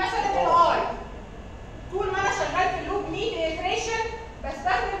في مثلا الاي. طول ما انا شغال في اللوب نيد ايتريشن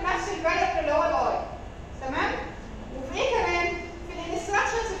بستخدم نفس الفاريبل اللي هو الاي. تمام؟ وفي ايه كمان؟ في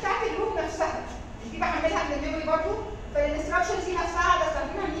الانستراكشنز بتاعت اللوب نفسها. دي بحملها من الميموري برضه، فالانستراكشنز دي نفسها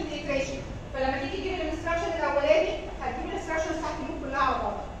بستخدمها نيد ايتريشن. فلما تيجي تجيب الانستراكشن الاولاني هتجيب الانستراكشنز بتاعت اللوب كلها على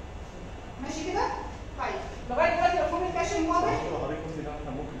بعضها. ماشي كده؟ طيب لغايه دلوقتي مفهوم الكاشنج واضح؟ حضرتك قلت ان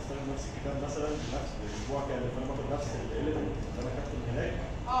احنا ممكن نستخدم نفس الكتاب مثلا نفس الاسبوع كامل، فانا باخد نفس الاليمنت اللي انا كاتبه هناك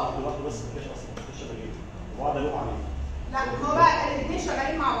باخد لوحده بس الكاش اصلا مش شغالين وبقعد الوم عليه. لا هو بقى الاثنين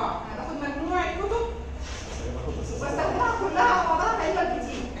شغالين مع بعض. انا باخد مجموع الكتب واستخدمها كلها على بعضها تقريبا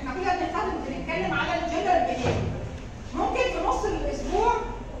كتير. احنا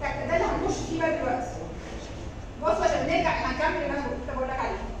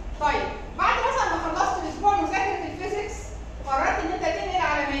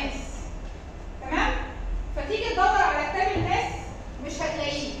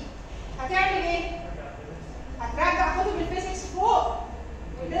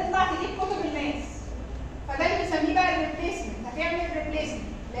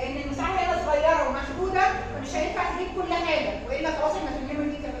لان المساحه هنا صغيره ومحدوده فمش هينفع تجيب كل حاجه والا خلاص احنا في الميموري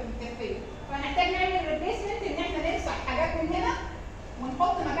دي مكفيه. فهنحتاج نعمل ريبليسمنت ان احنا نمسح حاجات من هنا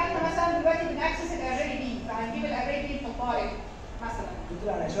ونحط مكانها مثلا دلوقتي بنأكسس الاري بي، فهنجيب الاري بي نحطها ايه مثلا.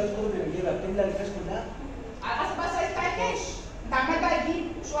 دكتور على شويه كتب اللي بنجيبها بتملى الكاش كلها؟ على حسب بقى السايز بتاع الكاش. انت عمال بقى تجيب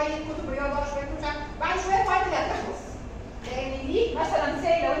شويه كتب رياضه شويه كتب بعد شويه الفايل اللي هتخلص. لان دي مثلا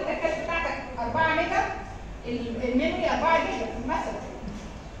سي لو انت الكاش بتاعتك 4 ميجا الميموري 4 جيجا مثلا.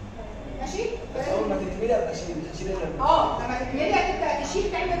 ماشي؟ بس اول ما تتملي ابقى تشيل لما تتملي هتبدا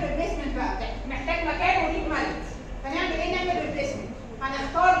تشيل تعمل ريبليسمنت بقى، محتاج مكان ودي ملت. فنعمل ايه؟ نعمل ريبليسمنت.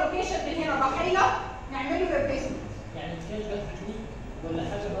 هنختار لوكيشن من هنا ضحيه نعمل له ريبليسمنت. يعني الكاش ده تكنيك ولا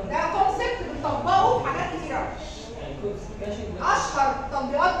حاجه برضه؟ ده كونسبت بنطبقه في حاجات كتير قوي. يعني الكاش اشهر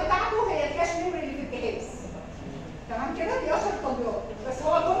التطبيقات بتاعته هي الكاش ميموري اللي في الجهاز. تمام كده؟ دي اشهر التطبيقات، بس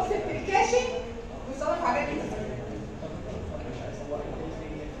هو كونسبت الكاشنج بيصرف في حاجات كتير.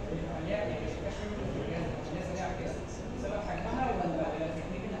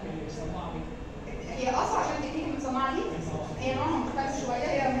 هي اصلا عشان التكنيك اللي بتصنعها دي هي نوعها مختلف شويه،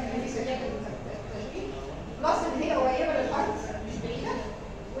 هي من الاساسيات التشغيل بلس ان هي قريبه للارض مش بعيده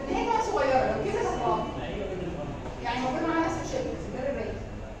وان هي كمان صغيره لو كده تطلع يعني موجوده مع نفس الشيب ده الريت.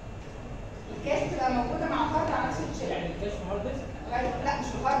 الكاش بتبقى موجوده مع الهارد على نفس الشيب. يعني الكاش في هارد ديسك؟ لا مش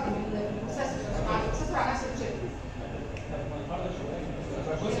في الهارد، في البروسيسور مع البروسيسور على نفس الشيب.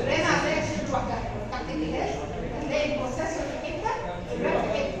 الرام هتلاقي شيب لوحدها تحت الجهاز، هتلاقي البروسيسور في حته والرام في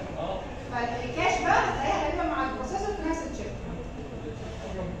حته. فالكاش بقى هتلاقيها غالبا مع البروسيسور في نفس الشيب.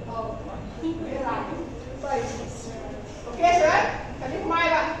 طيب اوكي يا شباب خليكم معايا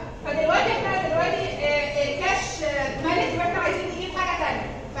بقى. فدلوقتي احنا الكاش اتملت واحنا عايزين نجيب حاجه ثانيه،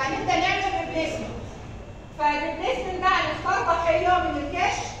 فهنبدا نعمل ريبليسمنت. فالريبليسمنت ده هنختار ضحيه من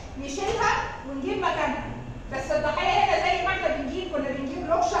الكاش نشيلها ونجيب مكانها. بس الضحيه هنا زي ما احنا كنا بنجيب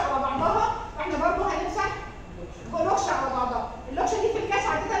لوكشه على بعضها، احنا برضه هنمسح لوكشه على بعضها. اللوكشه دي في الكاش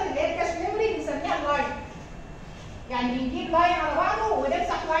عاده اللي هي الكاش ميموري بنسميها لاين. يعني بنجيب لاين على بعضه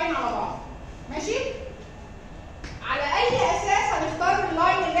ونمسح لاين على بعض. ماشي؟ على اي اساس هنختار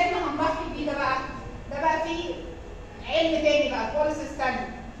اللاين اللي احنا هنضحي بيه ده بقى؟ ده بقى فيه علم تاني بقى، بوليسيس ثانيه.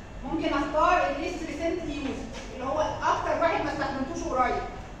 ممكن اختار الليست ريسنتلي يوز اللي هو اكتر واحد ما استخدمتوش قريب.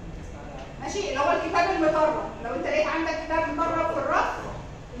 ماشي؟ اللي هو الكتاب المطرب. لو انت لقيت عندك كتاب مطرب في الرف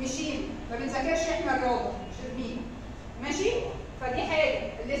مشين، ما بنذاكرش احنا الرياضه مش الدين. ماشي؟ فدي حاجه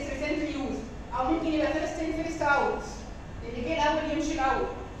الليست ريسنتلي يوز. او ممكن يبقى فيرست ان فيرست اوت، اللي جه الاول يمشي الاول،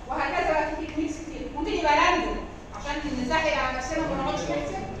 وهكذا بقى في تكنيكس كتير. ممكن يبقى راندوم عشان نسهل على نفسنا وما نقعدش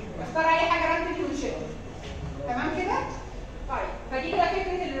نحسب، نختار اي حاجه راندوم ونشيلها. تمام كده؟ طيب فدي كده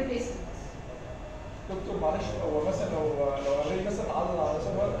فكره الريبليسمنت. دكتور معلش، هو مثلا لو اري مثلا عدد على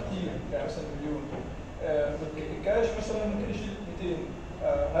سيرفر كتير يعني مثلا مليون، الكاش مثلا ممكن يشيل 200،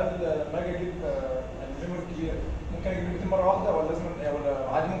 هل لما اجي اجيب الميموري الكبير ممكن اجيب 200 مره واحده ولا لازم ولا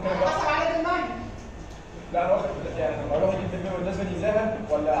عادي ممكن حسب عدد اللاين. لا انا واخد يعني لما اروح اجيب الميموري لازم يملاها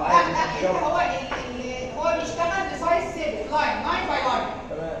ولا عادي؟ لا هو بيشتغل بسايز ثابت لاين باي لاين.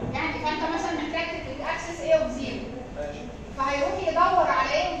 تمام. يعني فانت مثلا محتاج تاكسس ايه اوف 0. ماشي. فهيروح يدور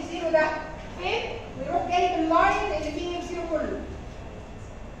على ايه اوف 0 ده فين ويروح جايب اللاين اللي فيه ايه اوف 0 كله.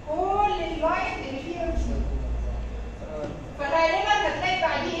 كل اللاين اللي فيه ايه اوف 0. فغالبا هتلاقي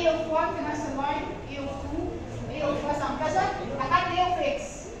بعديه ايه اوف 1 في نفس اللاين، ايه اوف 2، ايه اوف مثلا كذا لحد ايه اوف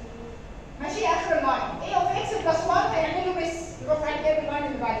اكس. ماشي؟ اخر اللاين ايه اوف اكس بلس 1 هيعمل له بس يروح رايح جايب اللاين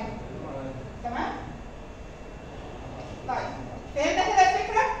اللي بعديه. تمام؟ طيب فهمنا كده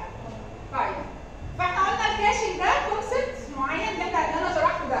الفكره؟ طيب فاحنا قلنا الكاشنج ده كونسبت معين اللي انا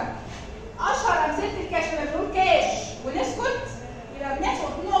شرحته ده. اشهر امثله الكاش لما بنقول كاش ونسكت يبقى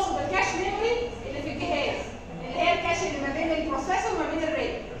بنقصد الكاش ميموري اللي في الجهاز، اللي هي الكاش اللي ما بين البروسيسور وما بين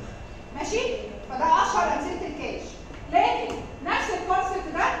الرام. ماشي؟ فده اشهر امثله الكاش. لكن نفس الكونسبت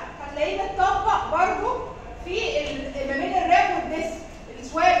ده هتلاقيه متطبق برضه في ما بين الرام والديسك،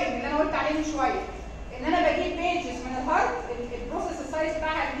 السوابنج اللي انا قلت عليه من شويه. ان انا بجيب بيجز من الهارد، البروسيس السايز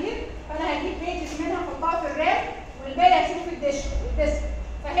بتاعها كبير، فانا هجيب بيجز منها احطها في الرام والباقي هسيبه في الديسك.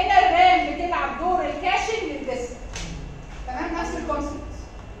 فهنا الرام بتلعب دور الكاشنج للديسك. تمام؟ نفس الكونسبت.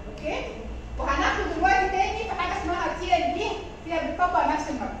 اوكي؟ وهناخد دلوقتي تاني في حاجه اسمها TLB فيها بتطبق نفس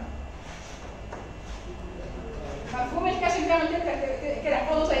المبدا. مفهوم الكاشنج زي ما قلت لك كده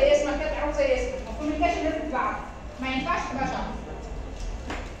احفظه زي اسمك كده، تعرفه زي اسمك. مفهوم الكاشنج لازم تبقى عارفه، ما ينفعش تبقاش عارفه.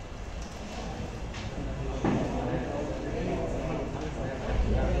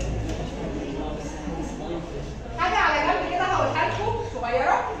 حاجه على جنب كده هقولها لكم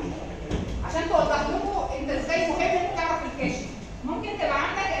صغيره عشان توضح لكم انت ازاي مهم انك تعرف الكاشنج. ممكن تبقى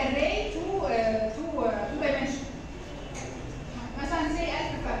عندك array 2 dimension مثلا زي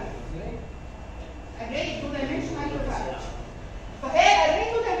 1000 ف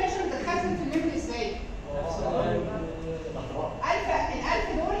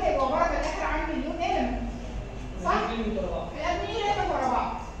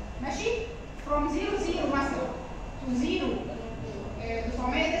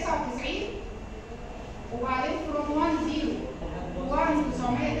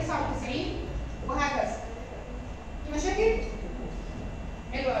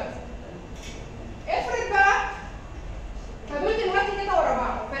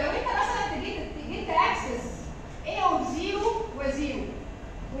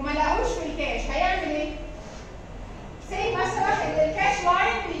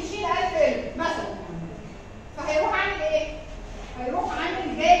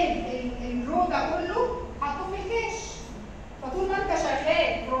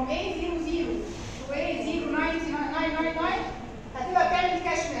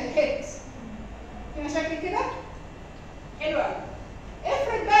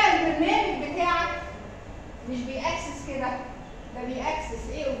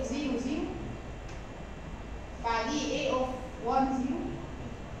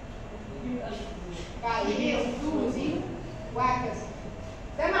بعد 100 و2 و0 وهكذا.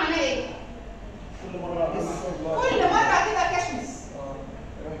 ده معناه ايه؟ كل مرة كده كاش مس.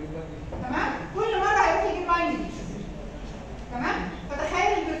 تمام؟ كل مرة هيروح يجيب لاين جديد. تمام؟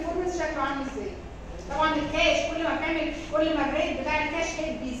 فتخيل البرفورمانس شكله عامل ازاي؟ طبعا الكاش كل ما الريت بتاع الكاش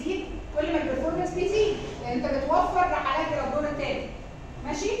هيت بيزيد كل ما البرفورمانس بيزيد، لان انت بتوفر رحلات الى الدور الثاني.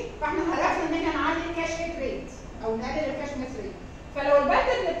 ماشي؟ فاحنا هدفنا ان احنا نعلي الكاش هيت ريت او نقلل الكاش مس ريت. فلو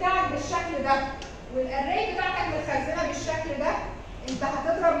الباترن بتاعك بالشكل ده والاري بتاعتك متخزنه بالشكل ده، انت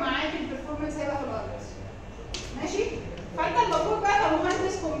هتضرب معاك البرفورمانس هيبقى في الارض. ماشي؟ فانت المفروض بقى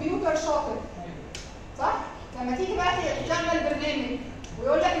كمهندس كمبيوتر شاطر، صح؟ لما تيجي بقى تشغل برنامج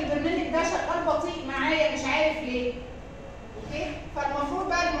ويقول لك البرنامج ده شغال بطيء معايا مش عارف ليه. اوكي؟ فالمفروض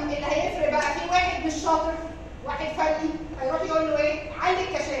بقى اللي هيفرق بقى في واحد مش شاطر، واحد فني، هيروح يقول له ايه؟ علي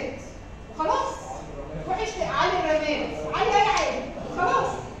الكاشات وخلاص. روح علي الرامات، علي اي حاجه وخلاص،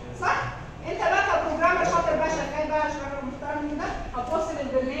 صح؟ انت بقى كبروجرامر شاطر بقى شغال بقى شغال محترم كده، هتبص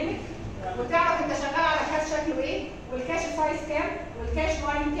للبرنامج وتعرف انت شغال على كاش شكله ايه، والكاش سايز كام، والكاش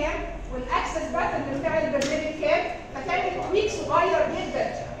لاين كام، والاكسس باترن بتاع البرنامج كام، فتعمل تويك صغير جدا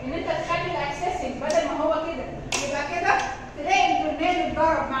ان انت تخلي الاكسسنج بدل ما هو كده يبقى كده، تلاقي البرنامج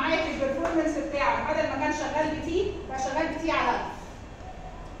ضرب معاك البرفورمانس بتاعك بدل ما كان شغال بتي بقى شغال بتي على 1000.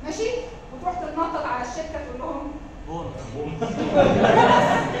 ماشي؟ وتروح تتنطط على الشركه تقول لهم بون بس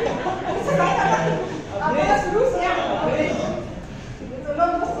فلوس يعني بتقول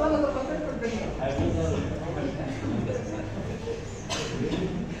لهم بس والله ظبطت لكم البرنامج.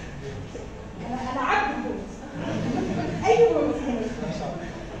 انا عبد الفلوس. ايوه.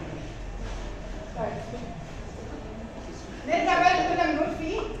 طيب نرجع بقى اللي كنا بنقول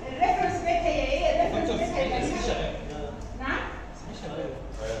فيه الريفرنس بيت هي ايه؟ الريفرنس بيت هي نعم؟ في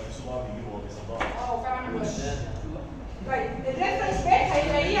صباع بيجيبه وبيصدعه. فعلا. طيب الريفرنس بيت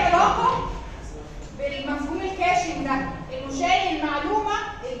هيبقى ليه علاقه بالمفهوم الكاشنج ده، انه شايل معلومه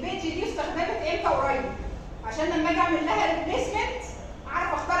البيج دي استخدمت امتى قريب، عشان لما اجي اعمل لها ريبليسمنت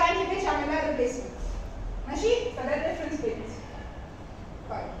اعرف اختار انهي بيج اعمل لها ريبليسمنت. ماشي؟ فده الريفرنس بيت.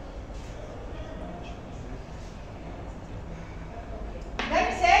 طيب ده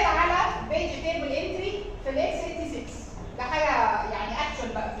مثال على بيج تيبل انتري في Lec.6. ده حاجه يعني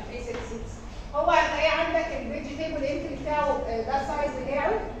اكشن بقى في Lec.6. هو هتلاقي عندك البيج تيبل انتري بتاعه ده السايز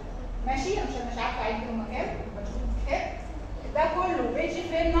بتاعه. ماشي؟ انا مش عارفه اعيد هم كام، بشوف كام. ده كله بيج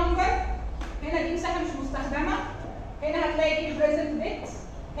فريم نمبر. هنا دي مساحه مش مستخدمه. هنا هتلاقي دي بريزنت بيت.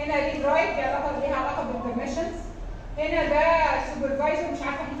 هنا ريد رايت ليها علاقه بالبرميشنز. هنا ده سوبرفايزر، مش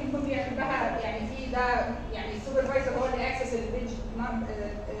عارفه ممكن يكون بيعملها يعني في ده يعني السوبرفايزر هو اللي اكسس البيج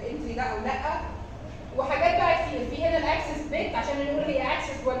انتري ده او لا. وحاجات بقى كتير في هنا الاكسس بيت عشان نقول هي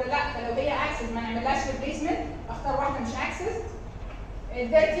اكسس ولا لا، فلو هي اكسس ما نعملهاش ريبليسمنت، اختار واحده مش اكسس.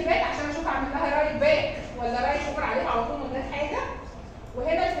 الديرتي بيت عشان اشوف اعمل لها رايت باك ولا رايت اوفر عليها على طول من غير حاجه.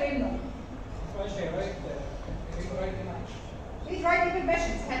 وهنا الفريم نمبر. ماشي رايت هنا. ريد رايت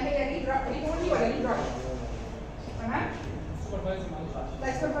بالباشنز، هل هي ريد اونلي ولا ريد رايت؟ تمام؟ سوبرفايزر معلش.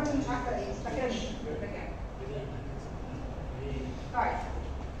 لا سوبرفايزر مش عارفه ايه، مش فاكره مش. طيب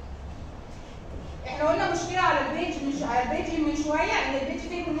احنا قلنا مشكله على البيج من شويه ان البيج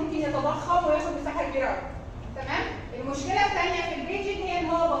تيبل ممكن يتضخم وياخد مساحه كبيره قوي. تمام؟ المشكله الثانيه في البيجنج هي ان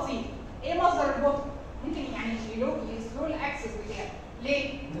هو بطيء. ايه مصدر البطء؟ ممكن يعني يسلو الاكسس بتاعه.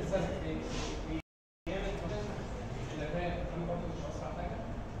 ليه؟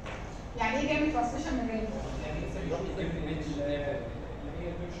 يعني ايه جامد ترانسميشن من رينج؟ يعني اللي هي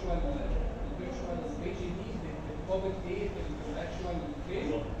الفيرتشوال بيج دي بتطابق ايه في الاكشوال بيج؟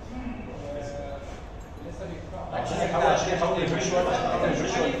 لسه بيقرا عشان يحول الفيرتشوال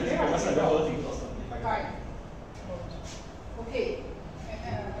مثلا ده دلوقتي اصلا. طيب اوكي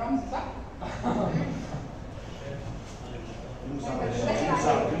رمز صح؟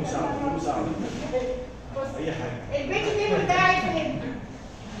 اي حاجه. البيج تيبل بتاعي فين؟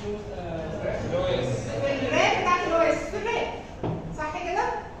 الرام بتاعت الاو اس في الرام صح كده؟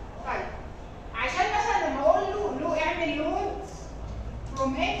 طيب عشان مثلا لما اقول له اعمل لود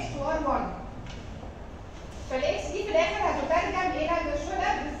from x to r1 فالاكس دي في الاخر هتترجم الى فيرتشوال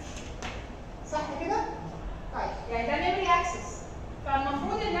ادرس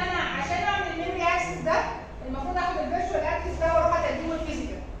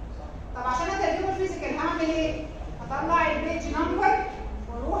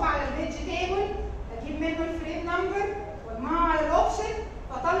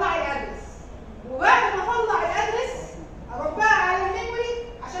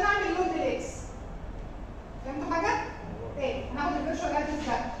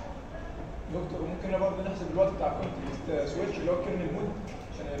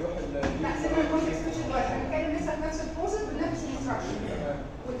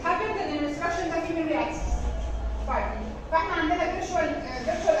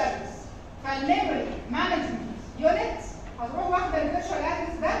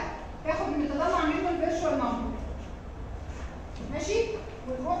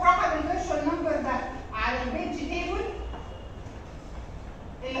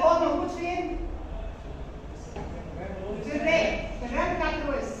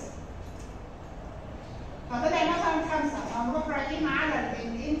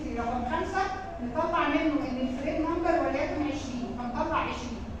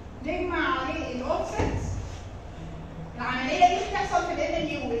نجمع عليه الاوفست. العمليه دي بتحصل في الام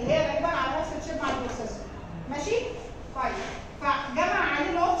يو اللي هي غالبا على نفس الشيب مع البروسيسور. ماشي؟ طيب فجمع عليه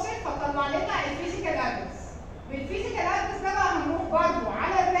الاوفست فطلع لنا الفيزيكال ادرس. بالفيزيكال ادرس ده بقى هنروح برضه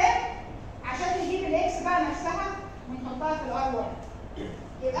على الرام عشان نجيب الاكس بقى نفسها ونحطها في الار 1.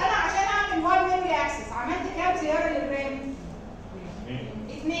 يبقى انا عشان اعمل 1 ميموري اكسس عملت كام زياره للرام؟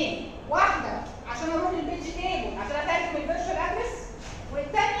 2. واحده عشان اروح للبيج تيبل عشان اترجم الفيرتشوال ادرس،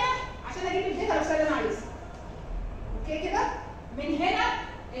 والثانيه عشان اجيب الداتا نفسها اللي انا عايزها. اوكي كده؟ من هنا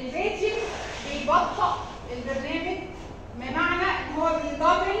البيجنج بيبطئ البرنامج بمعنى ان هو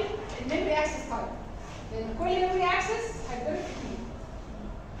بيدبل الميموري اكسس تايم، لان كل ميموري اكسس هيتضرب في 2.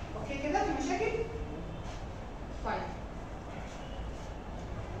 اوكي كده؟ في مشاكل؟ طيب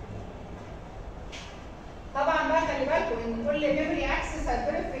طبعا بقى خلي بالكم ان كل ميموري اكسس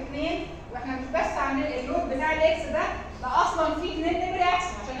هيتضرب في 2، واحنا مش بس عاملين اللود بتاع الاكس ده اصلا فيه 2 ميموري اكسس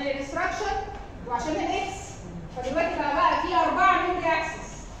عشان الانستراكشن وعشان الاكس. فدلوقتي بقى فيه 4 ميموري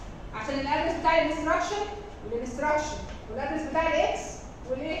اكسس عشان الادرس بتاع الانستراكشن والانستراكشن والادرس بتاع الاكس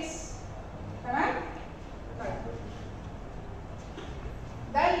والاكس. تمام؟ طيب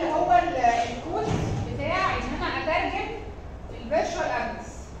ده اللي هو الكود بتاع ان انا اترجم الفيرتشوال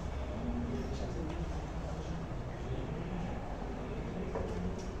ادرس.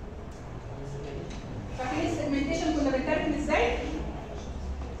 فاكرين السيجمنتيشن كنا بنترجم ازاي؟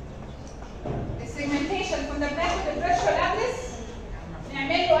 السيجمنتيشن كنا بناخد الفيرتشوال ادرس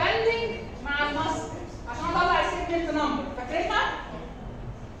نعمل له اندنج مع الماسك عشان اطلع السيجمنت نمبر. فاكرينها؟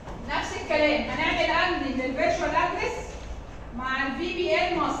 نفس الكلام هنعمل اندنج للفيرتشوال ادرس مع الفي بي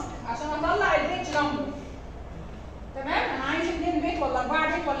ان ماسك عشان اطلع البيج نمبر. تمام؟ انا عايز 2 بت ولا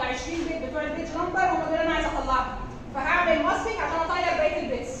 4 بت ولا 20 بت بتوع البيج نمبر هم دول اللي انا عايز اطلعهم. فهعمل ماسكينج عشان اطير بقيه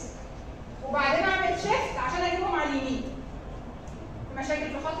البيتس، وبعدين اعمل شيفت عشان اجيبهم على اليمين. في مشاكل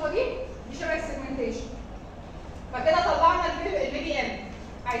في الخطوه دي؟ دي شبه السيجمنتيشن. فكده طلعنا الفي بي ان.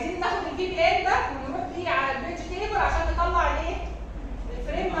 عايزين ناخد الفي بي ان ده ونروح بيه على البيج تيبل عشان نطلع الايه؟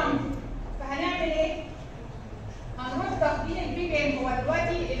 الفريم نمبر. فهنعمل ايه؟ هنروح تاخدين الفي بي ان. هو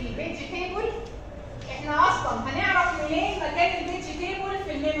دلوقتي البيج تيبل احنا اصلا هنعرف منين مكان البيج تيبل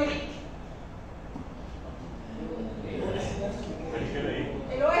في الميموري؟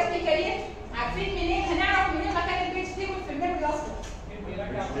 الاو اس بي كارير. عارفين منين؟ هنعرف منين مكان البيج تيبل في الميموري اصلا؟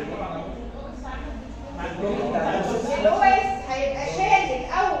 الاو اس هيبقى شايل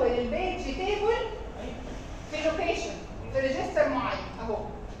الاول البيج تيبل في لوكيشن في ريجستر معين اهو،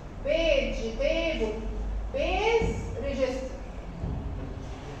 بيج تيبل بيز ريجستر.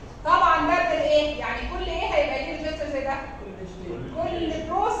 طبعا ده بالايه؟ يعني كل ايه هيبقى ليه ريجستر زي ده؟ كل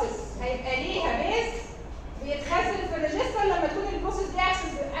بروسيس هيبقى ليها بيز بيتخزن في الريجستر لما تكون البروسيس دي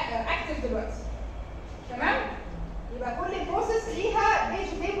اكتف دلوقتي. تمام؟ يبقى كل بروسيس ليها بيج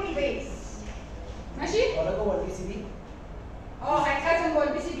تيبل بيز. ماشي؟ ولا جوه البي سي بي؟ هيتخزن جوه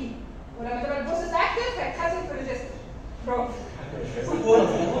البي سي بي، ولما تبقى البروسيس اكتف هيتخزن في الريجستر. برافو.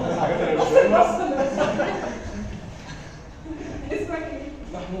 اسمك ايه؟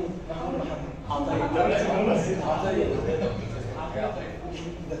 محمود عطية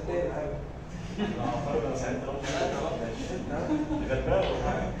ده التاني حاجه.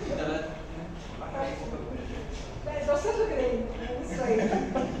 لا بصيت له كده ايه؟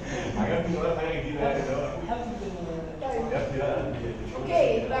 عجبني ولا حاجه جديده يعني ده.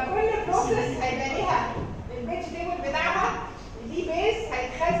 اوكي يبقى كل بروسيس هيبقى ليها البيج تيبل بتاعها، دي بيز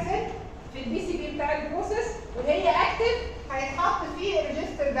هيتخزن في البي سي بي بتاع البروسيس، وهي اكتف هيتحط فيه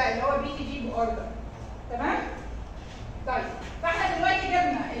الريجستر ده اللي هو بي تي جي اوردر. تمام؟ طيب فاحنا دلوقتي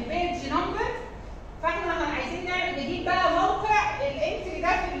جبنا البيج نمبر، فاحنا عايزين نجيب بقى موقع الانتري ده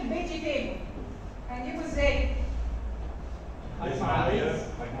في البيج تيبل. هنجيبه ازاي؟ هجمع عليه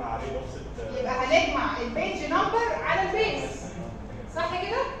يبقى هنجمع البيج نمبر على البيز. صح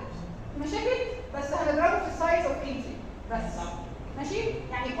كده؟ مشاكل؟ بس هنضربه في السايز اوف انتري بس. ماشي؟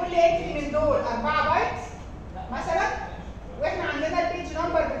 يعني كل انتري من دول 4 بايت مثلا، واحنا عندنا البيج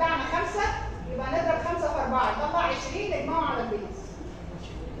نمبر بتاعنا 5، يبقى نضرب 5 في 4 يطلع 20 نجمعه على البيز.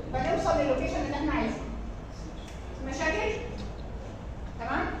 فنوصل للوكيشن اللي احنا عايزينه. مشاكل؟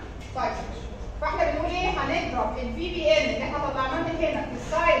 تمام؟ طيب فاحنا بنقول ايه؟ هنضرب الفي بي ان اللي احنا طلعناه من هنا في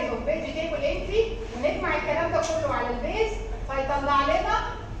السايز اوف بيج تيبل انتري ونجمع الكلام ده كله على البيز، فيطلع لنا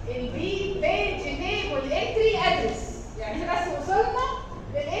البي بيج تيبل انتري ادرس. يعني احنا بس وصلنا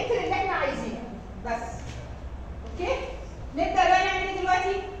للانتري اللي احنا عايزينه بس. اوكي؟ نبدا بقى نعمل ايه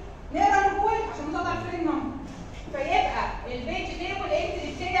دلوقتي؟ نقرا الكود عشان نطلع الفريم نمبر. فيبقى البيج تيبل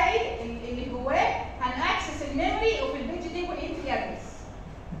انتري بتاعي اللي جواه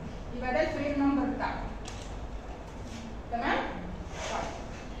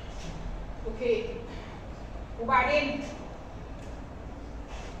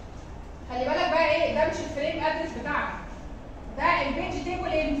ده مش الفريم ادرس بتاعنا، ده البيج تيبل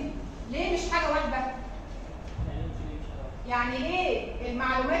انتري. ليه مش حاجه واحده؟ يعني ليه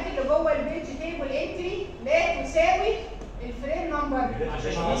المعلومات اللي جوه البيج تيبل انتري لا تساوي الفريم نمبر؟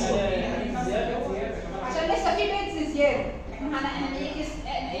 عشان لسه في بيتس زياده. احنا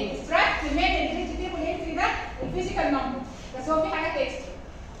هنكستراكت من البيج تيبل انتري ده الفيزيكال نمبر، بس هو في حاجات اكسترا.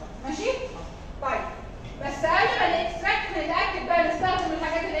 ماشي؟ طيب بس قبل ما نكستراكت نتاكد بقى نستخدم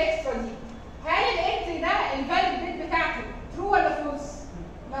الحاجات الاكسترا دي. هل الانتري ده الفاليد بيت بتاعته ترو ولا فولس؟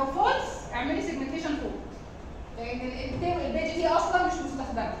 لو فولس اعملي سيجمنتيشن فوق، لان البيج دي اصلا مش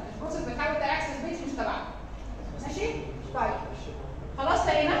مستخدمه، البروسيس بتحاول تاكسس بيج مش تبعها. ماشي؟ طيب خلاص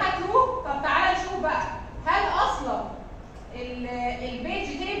لقيناها ترو. طب تعالى نشوف بقى هل اصلا البيج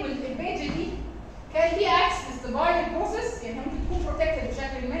تيبل البيج دي كان ليها اكسس باي البروسيس، يعني ممكن تكون بروتكتد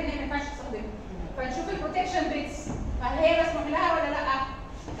بشكل ما ان هي ما ينفعش تستخدمها. فنشوف البروتكشن بيتس هل هي مسموح لها ولا لا؟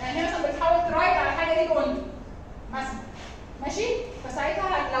 يعني هي مثلا بتحاول ترايت على حاجه ريد اونلي مثلا. ماشي؟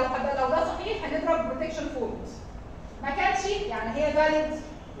 فساعتها لو ده صحيح هنضرب بروتكشن فولس. ما كانش يعني هي فاليد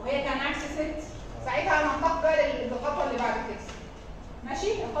وهي كان اكسسد، ساعتها هننتقل للخطوه اللي بعد كده.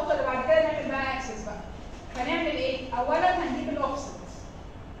 ماشي؟ الخطوه اللي بعد كده نعمل بقى اكسس بقى. هنعمل ايه؟ اولا هنجيب الاوفست.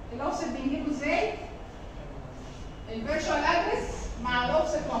 الاوفست بنجيبه ازاي؟ الفيرتشوال ادرس مع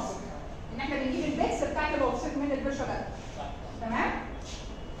الاوفست ماسك. ان احنا بنجيب البيتس بتاعت الاوفست من الفيرتشوال ادرس. تمام؟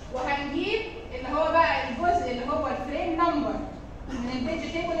 وهنجيب اللي هو بقى الجزء اللي هو الفريم نمبر من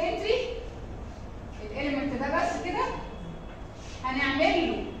البيج تيبل انتري، الاليمنت ده بس كده،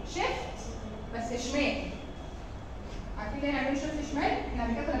 هنعمل له شيفت بس شمال. عارفين ليه هنعمله شيفت شمال؟ احنا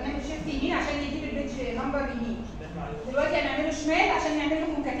قبل كده بنعمل شيفت يمين عشان نجيب البيج نمبر يمين. دلوقتي هنعمله شمال عشان نعمل له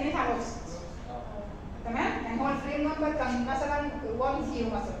كونكاتينيت على الاوفست. تمام؟ يعني هو الفريم نمبر كان مثلا 1 0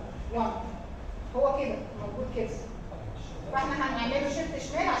 مثلا 1، هو كده موجود كده، فاحنا هنعمله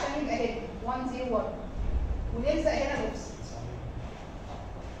شيفت شمال عشان يبقى هنا 1 0 1 ونلزق هنا الاوفست.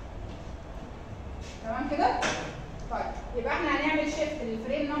 تمام كده؟ طيب يبقى احنا هنعمل شيفت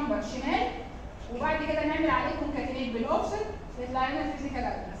للفريم نمبر شمال، وبعد كده نعمل عليه كونكاتينيت بالاوفست يطلع لنا الفيزيكال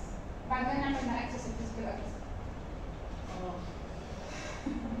ادرس. بعد كده نعمل اكسس الفيزيكال ادرس.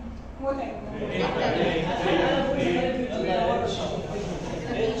 متعب.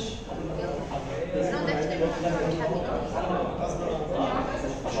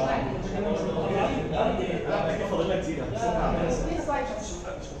 فاضل لك زياده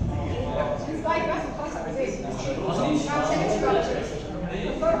سلايد بس خلاص اساسي.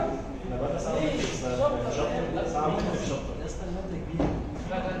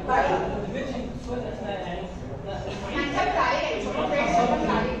 هنكمل عليه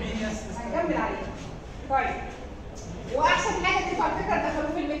هنكمل عليه. طيب واحسن حاجه تنفع على فكره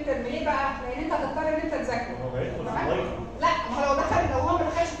تدخلوه في الميد ترم. ليه بقى؟ لان انت هتضطر ان انت تذاكره. لا ما هو لو هو ما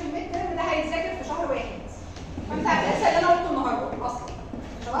دخلش في الميد ترم ده هيتذاكر في شهر واحد. فانت هتنسى اللي انا قلته النهارده اصلا.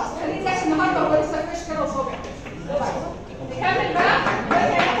 خلاص خليك ذاكر النهارده وهو لسه فريش كده وصابح. نكمل بقى.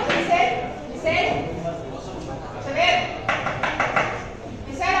 دلوقتي هناخد مثال شباب،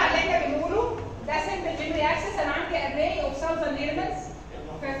 مثال على اللي احنا بنقوله ده سمبل ميموري اكسس. انا عندي اري اوف 1000 elements،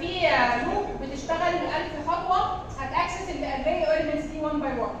 ففي لوب بتشتغل 1000 خطوه هتاكسس الاري elements دي 1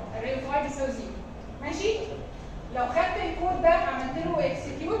 باي 1. array of 5 يساوي 0. ماشي؟ لو خدت الكود ده عملت له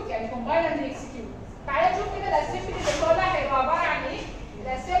اكسكيوت يعني كومبايل اند اكسكيوت، تعالى نشوف كده الاسمبلي اللي طالع هيبقى عباره عن ايه.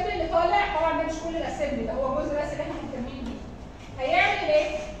 الاسمبلي اللي طالع طبعا ده مش كل الاسمبلي، ده هو جزء بس اللي احنا مهتمين بيه. هيعمل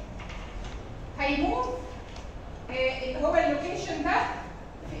ايه؟ هيموف اللي هو اللوكيشن ده،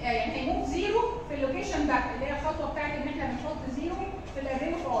 يعني هيموف 0 في اللوكيشن ده اللي هي الخطوه بتاعت ان احنا بنحط 0 في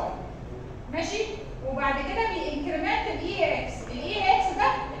الاري اوف اي. ماشي؟ وبعد كده بينكريمنت الاي اكس. الاي اكس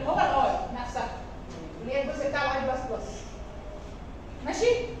ده اللي هو الاي نفسها اللي هي الجزء بتاع الاي بلس بلس.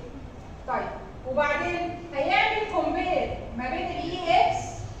 ماشي؟ طيب وبعدين هيعمل كومبير ما بين الاي اكس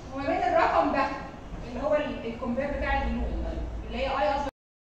وما بين الرقم ده اللي هو الكومبير بتاع اللوب اللي هي اي اصلا.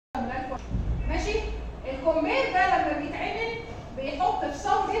 ماشي؟ الكومبير ده لما بيتعمل بيحط في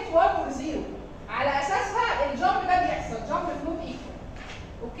صم جيت 1 و 0 على اساسها الجامب ده بيحصل جامب في نوت ايكوال.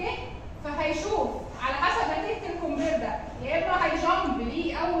 اوكي؟ فهيشوف على حسب نتيجه الكومبير ده يا اما هيجامب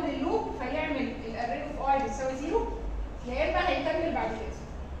ليه اول اللوب فيعمل الاري اوف اي بتساوي 0، يا اما هيكمل بعد كده.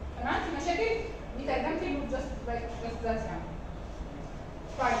 تمام؟ في مشاكل؟ دي ترجمه اللوب جاست ذات يعني.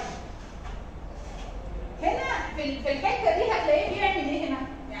 طيب هنا في الحته دي هتلاقيه بيعمل ايه هنا؟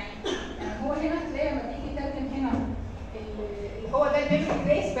 يعني هو هنا هتلاقيه لما بيجي يترجم هنا اللي هو ده الميموري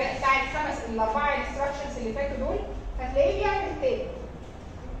تريس بتاع الاربعه انستراكشنز اللي فاتوا دول، هتلاقيه بيعمل تاني.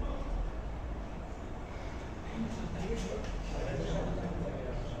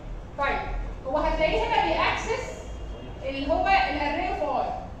 طيب هو هتلاقيه هنا بيأكسس اللي هو الاري اوف اي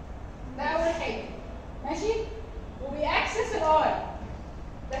ده اول حاجه.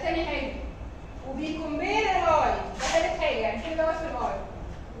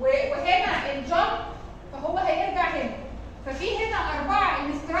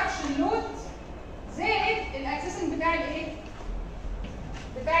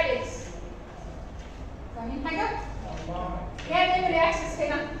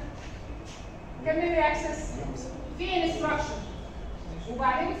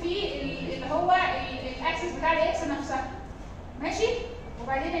 في اللي هو الاكسس بتاع الاكس نفسها. ماشي؟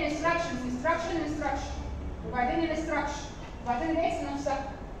 وبعدين الانستراكشن وبعدين الاستراكشن وبعدين الاكس نفسها.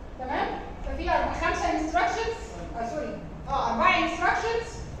 تمام؟ ففي 5 انستراكشنز سوري 4 انستراكشنز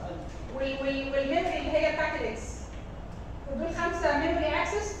والميموري اللي هي بتاعت الاكس. دول 5 ميموري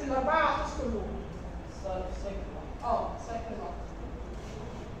اكسس في ال4 اعطس كلهم.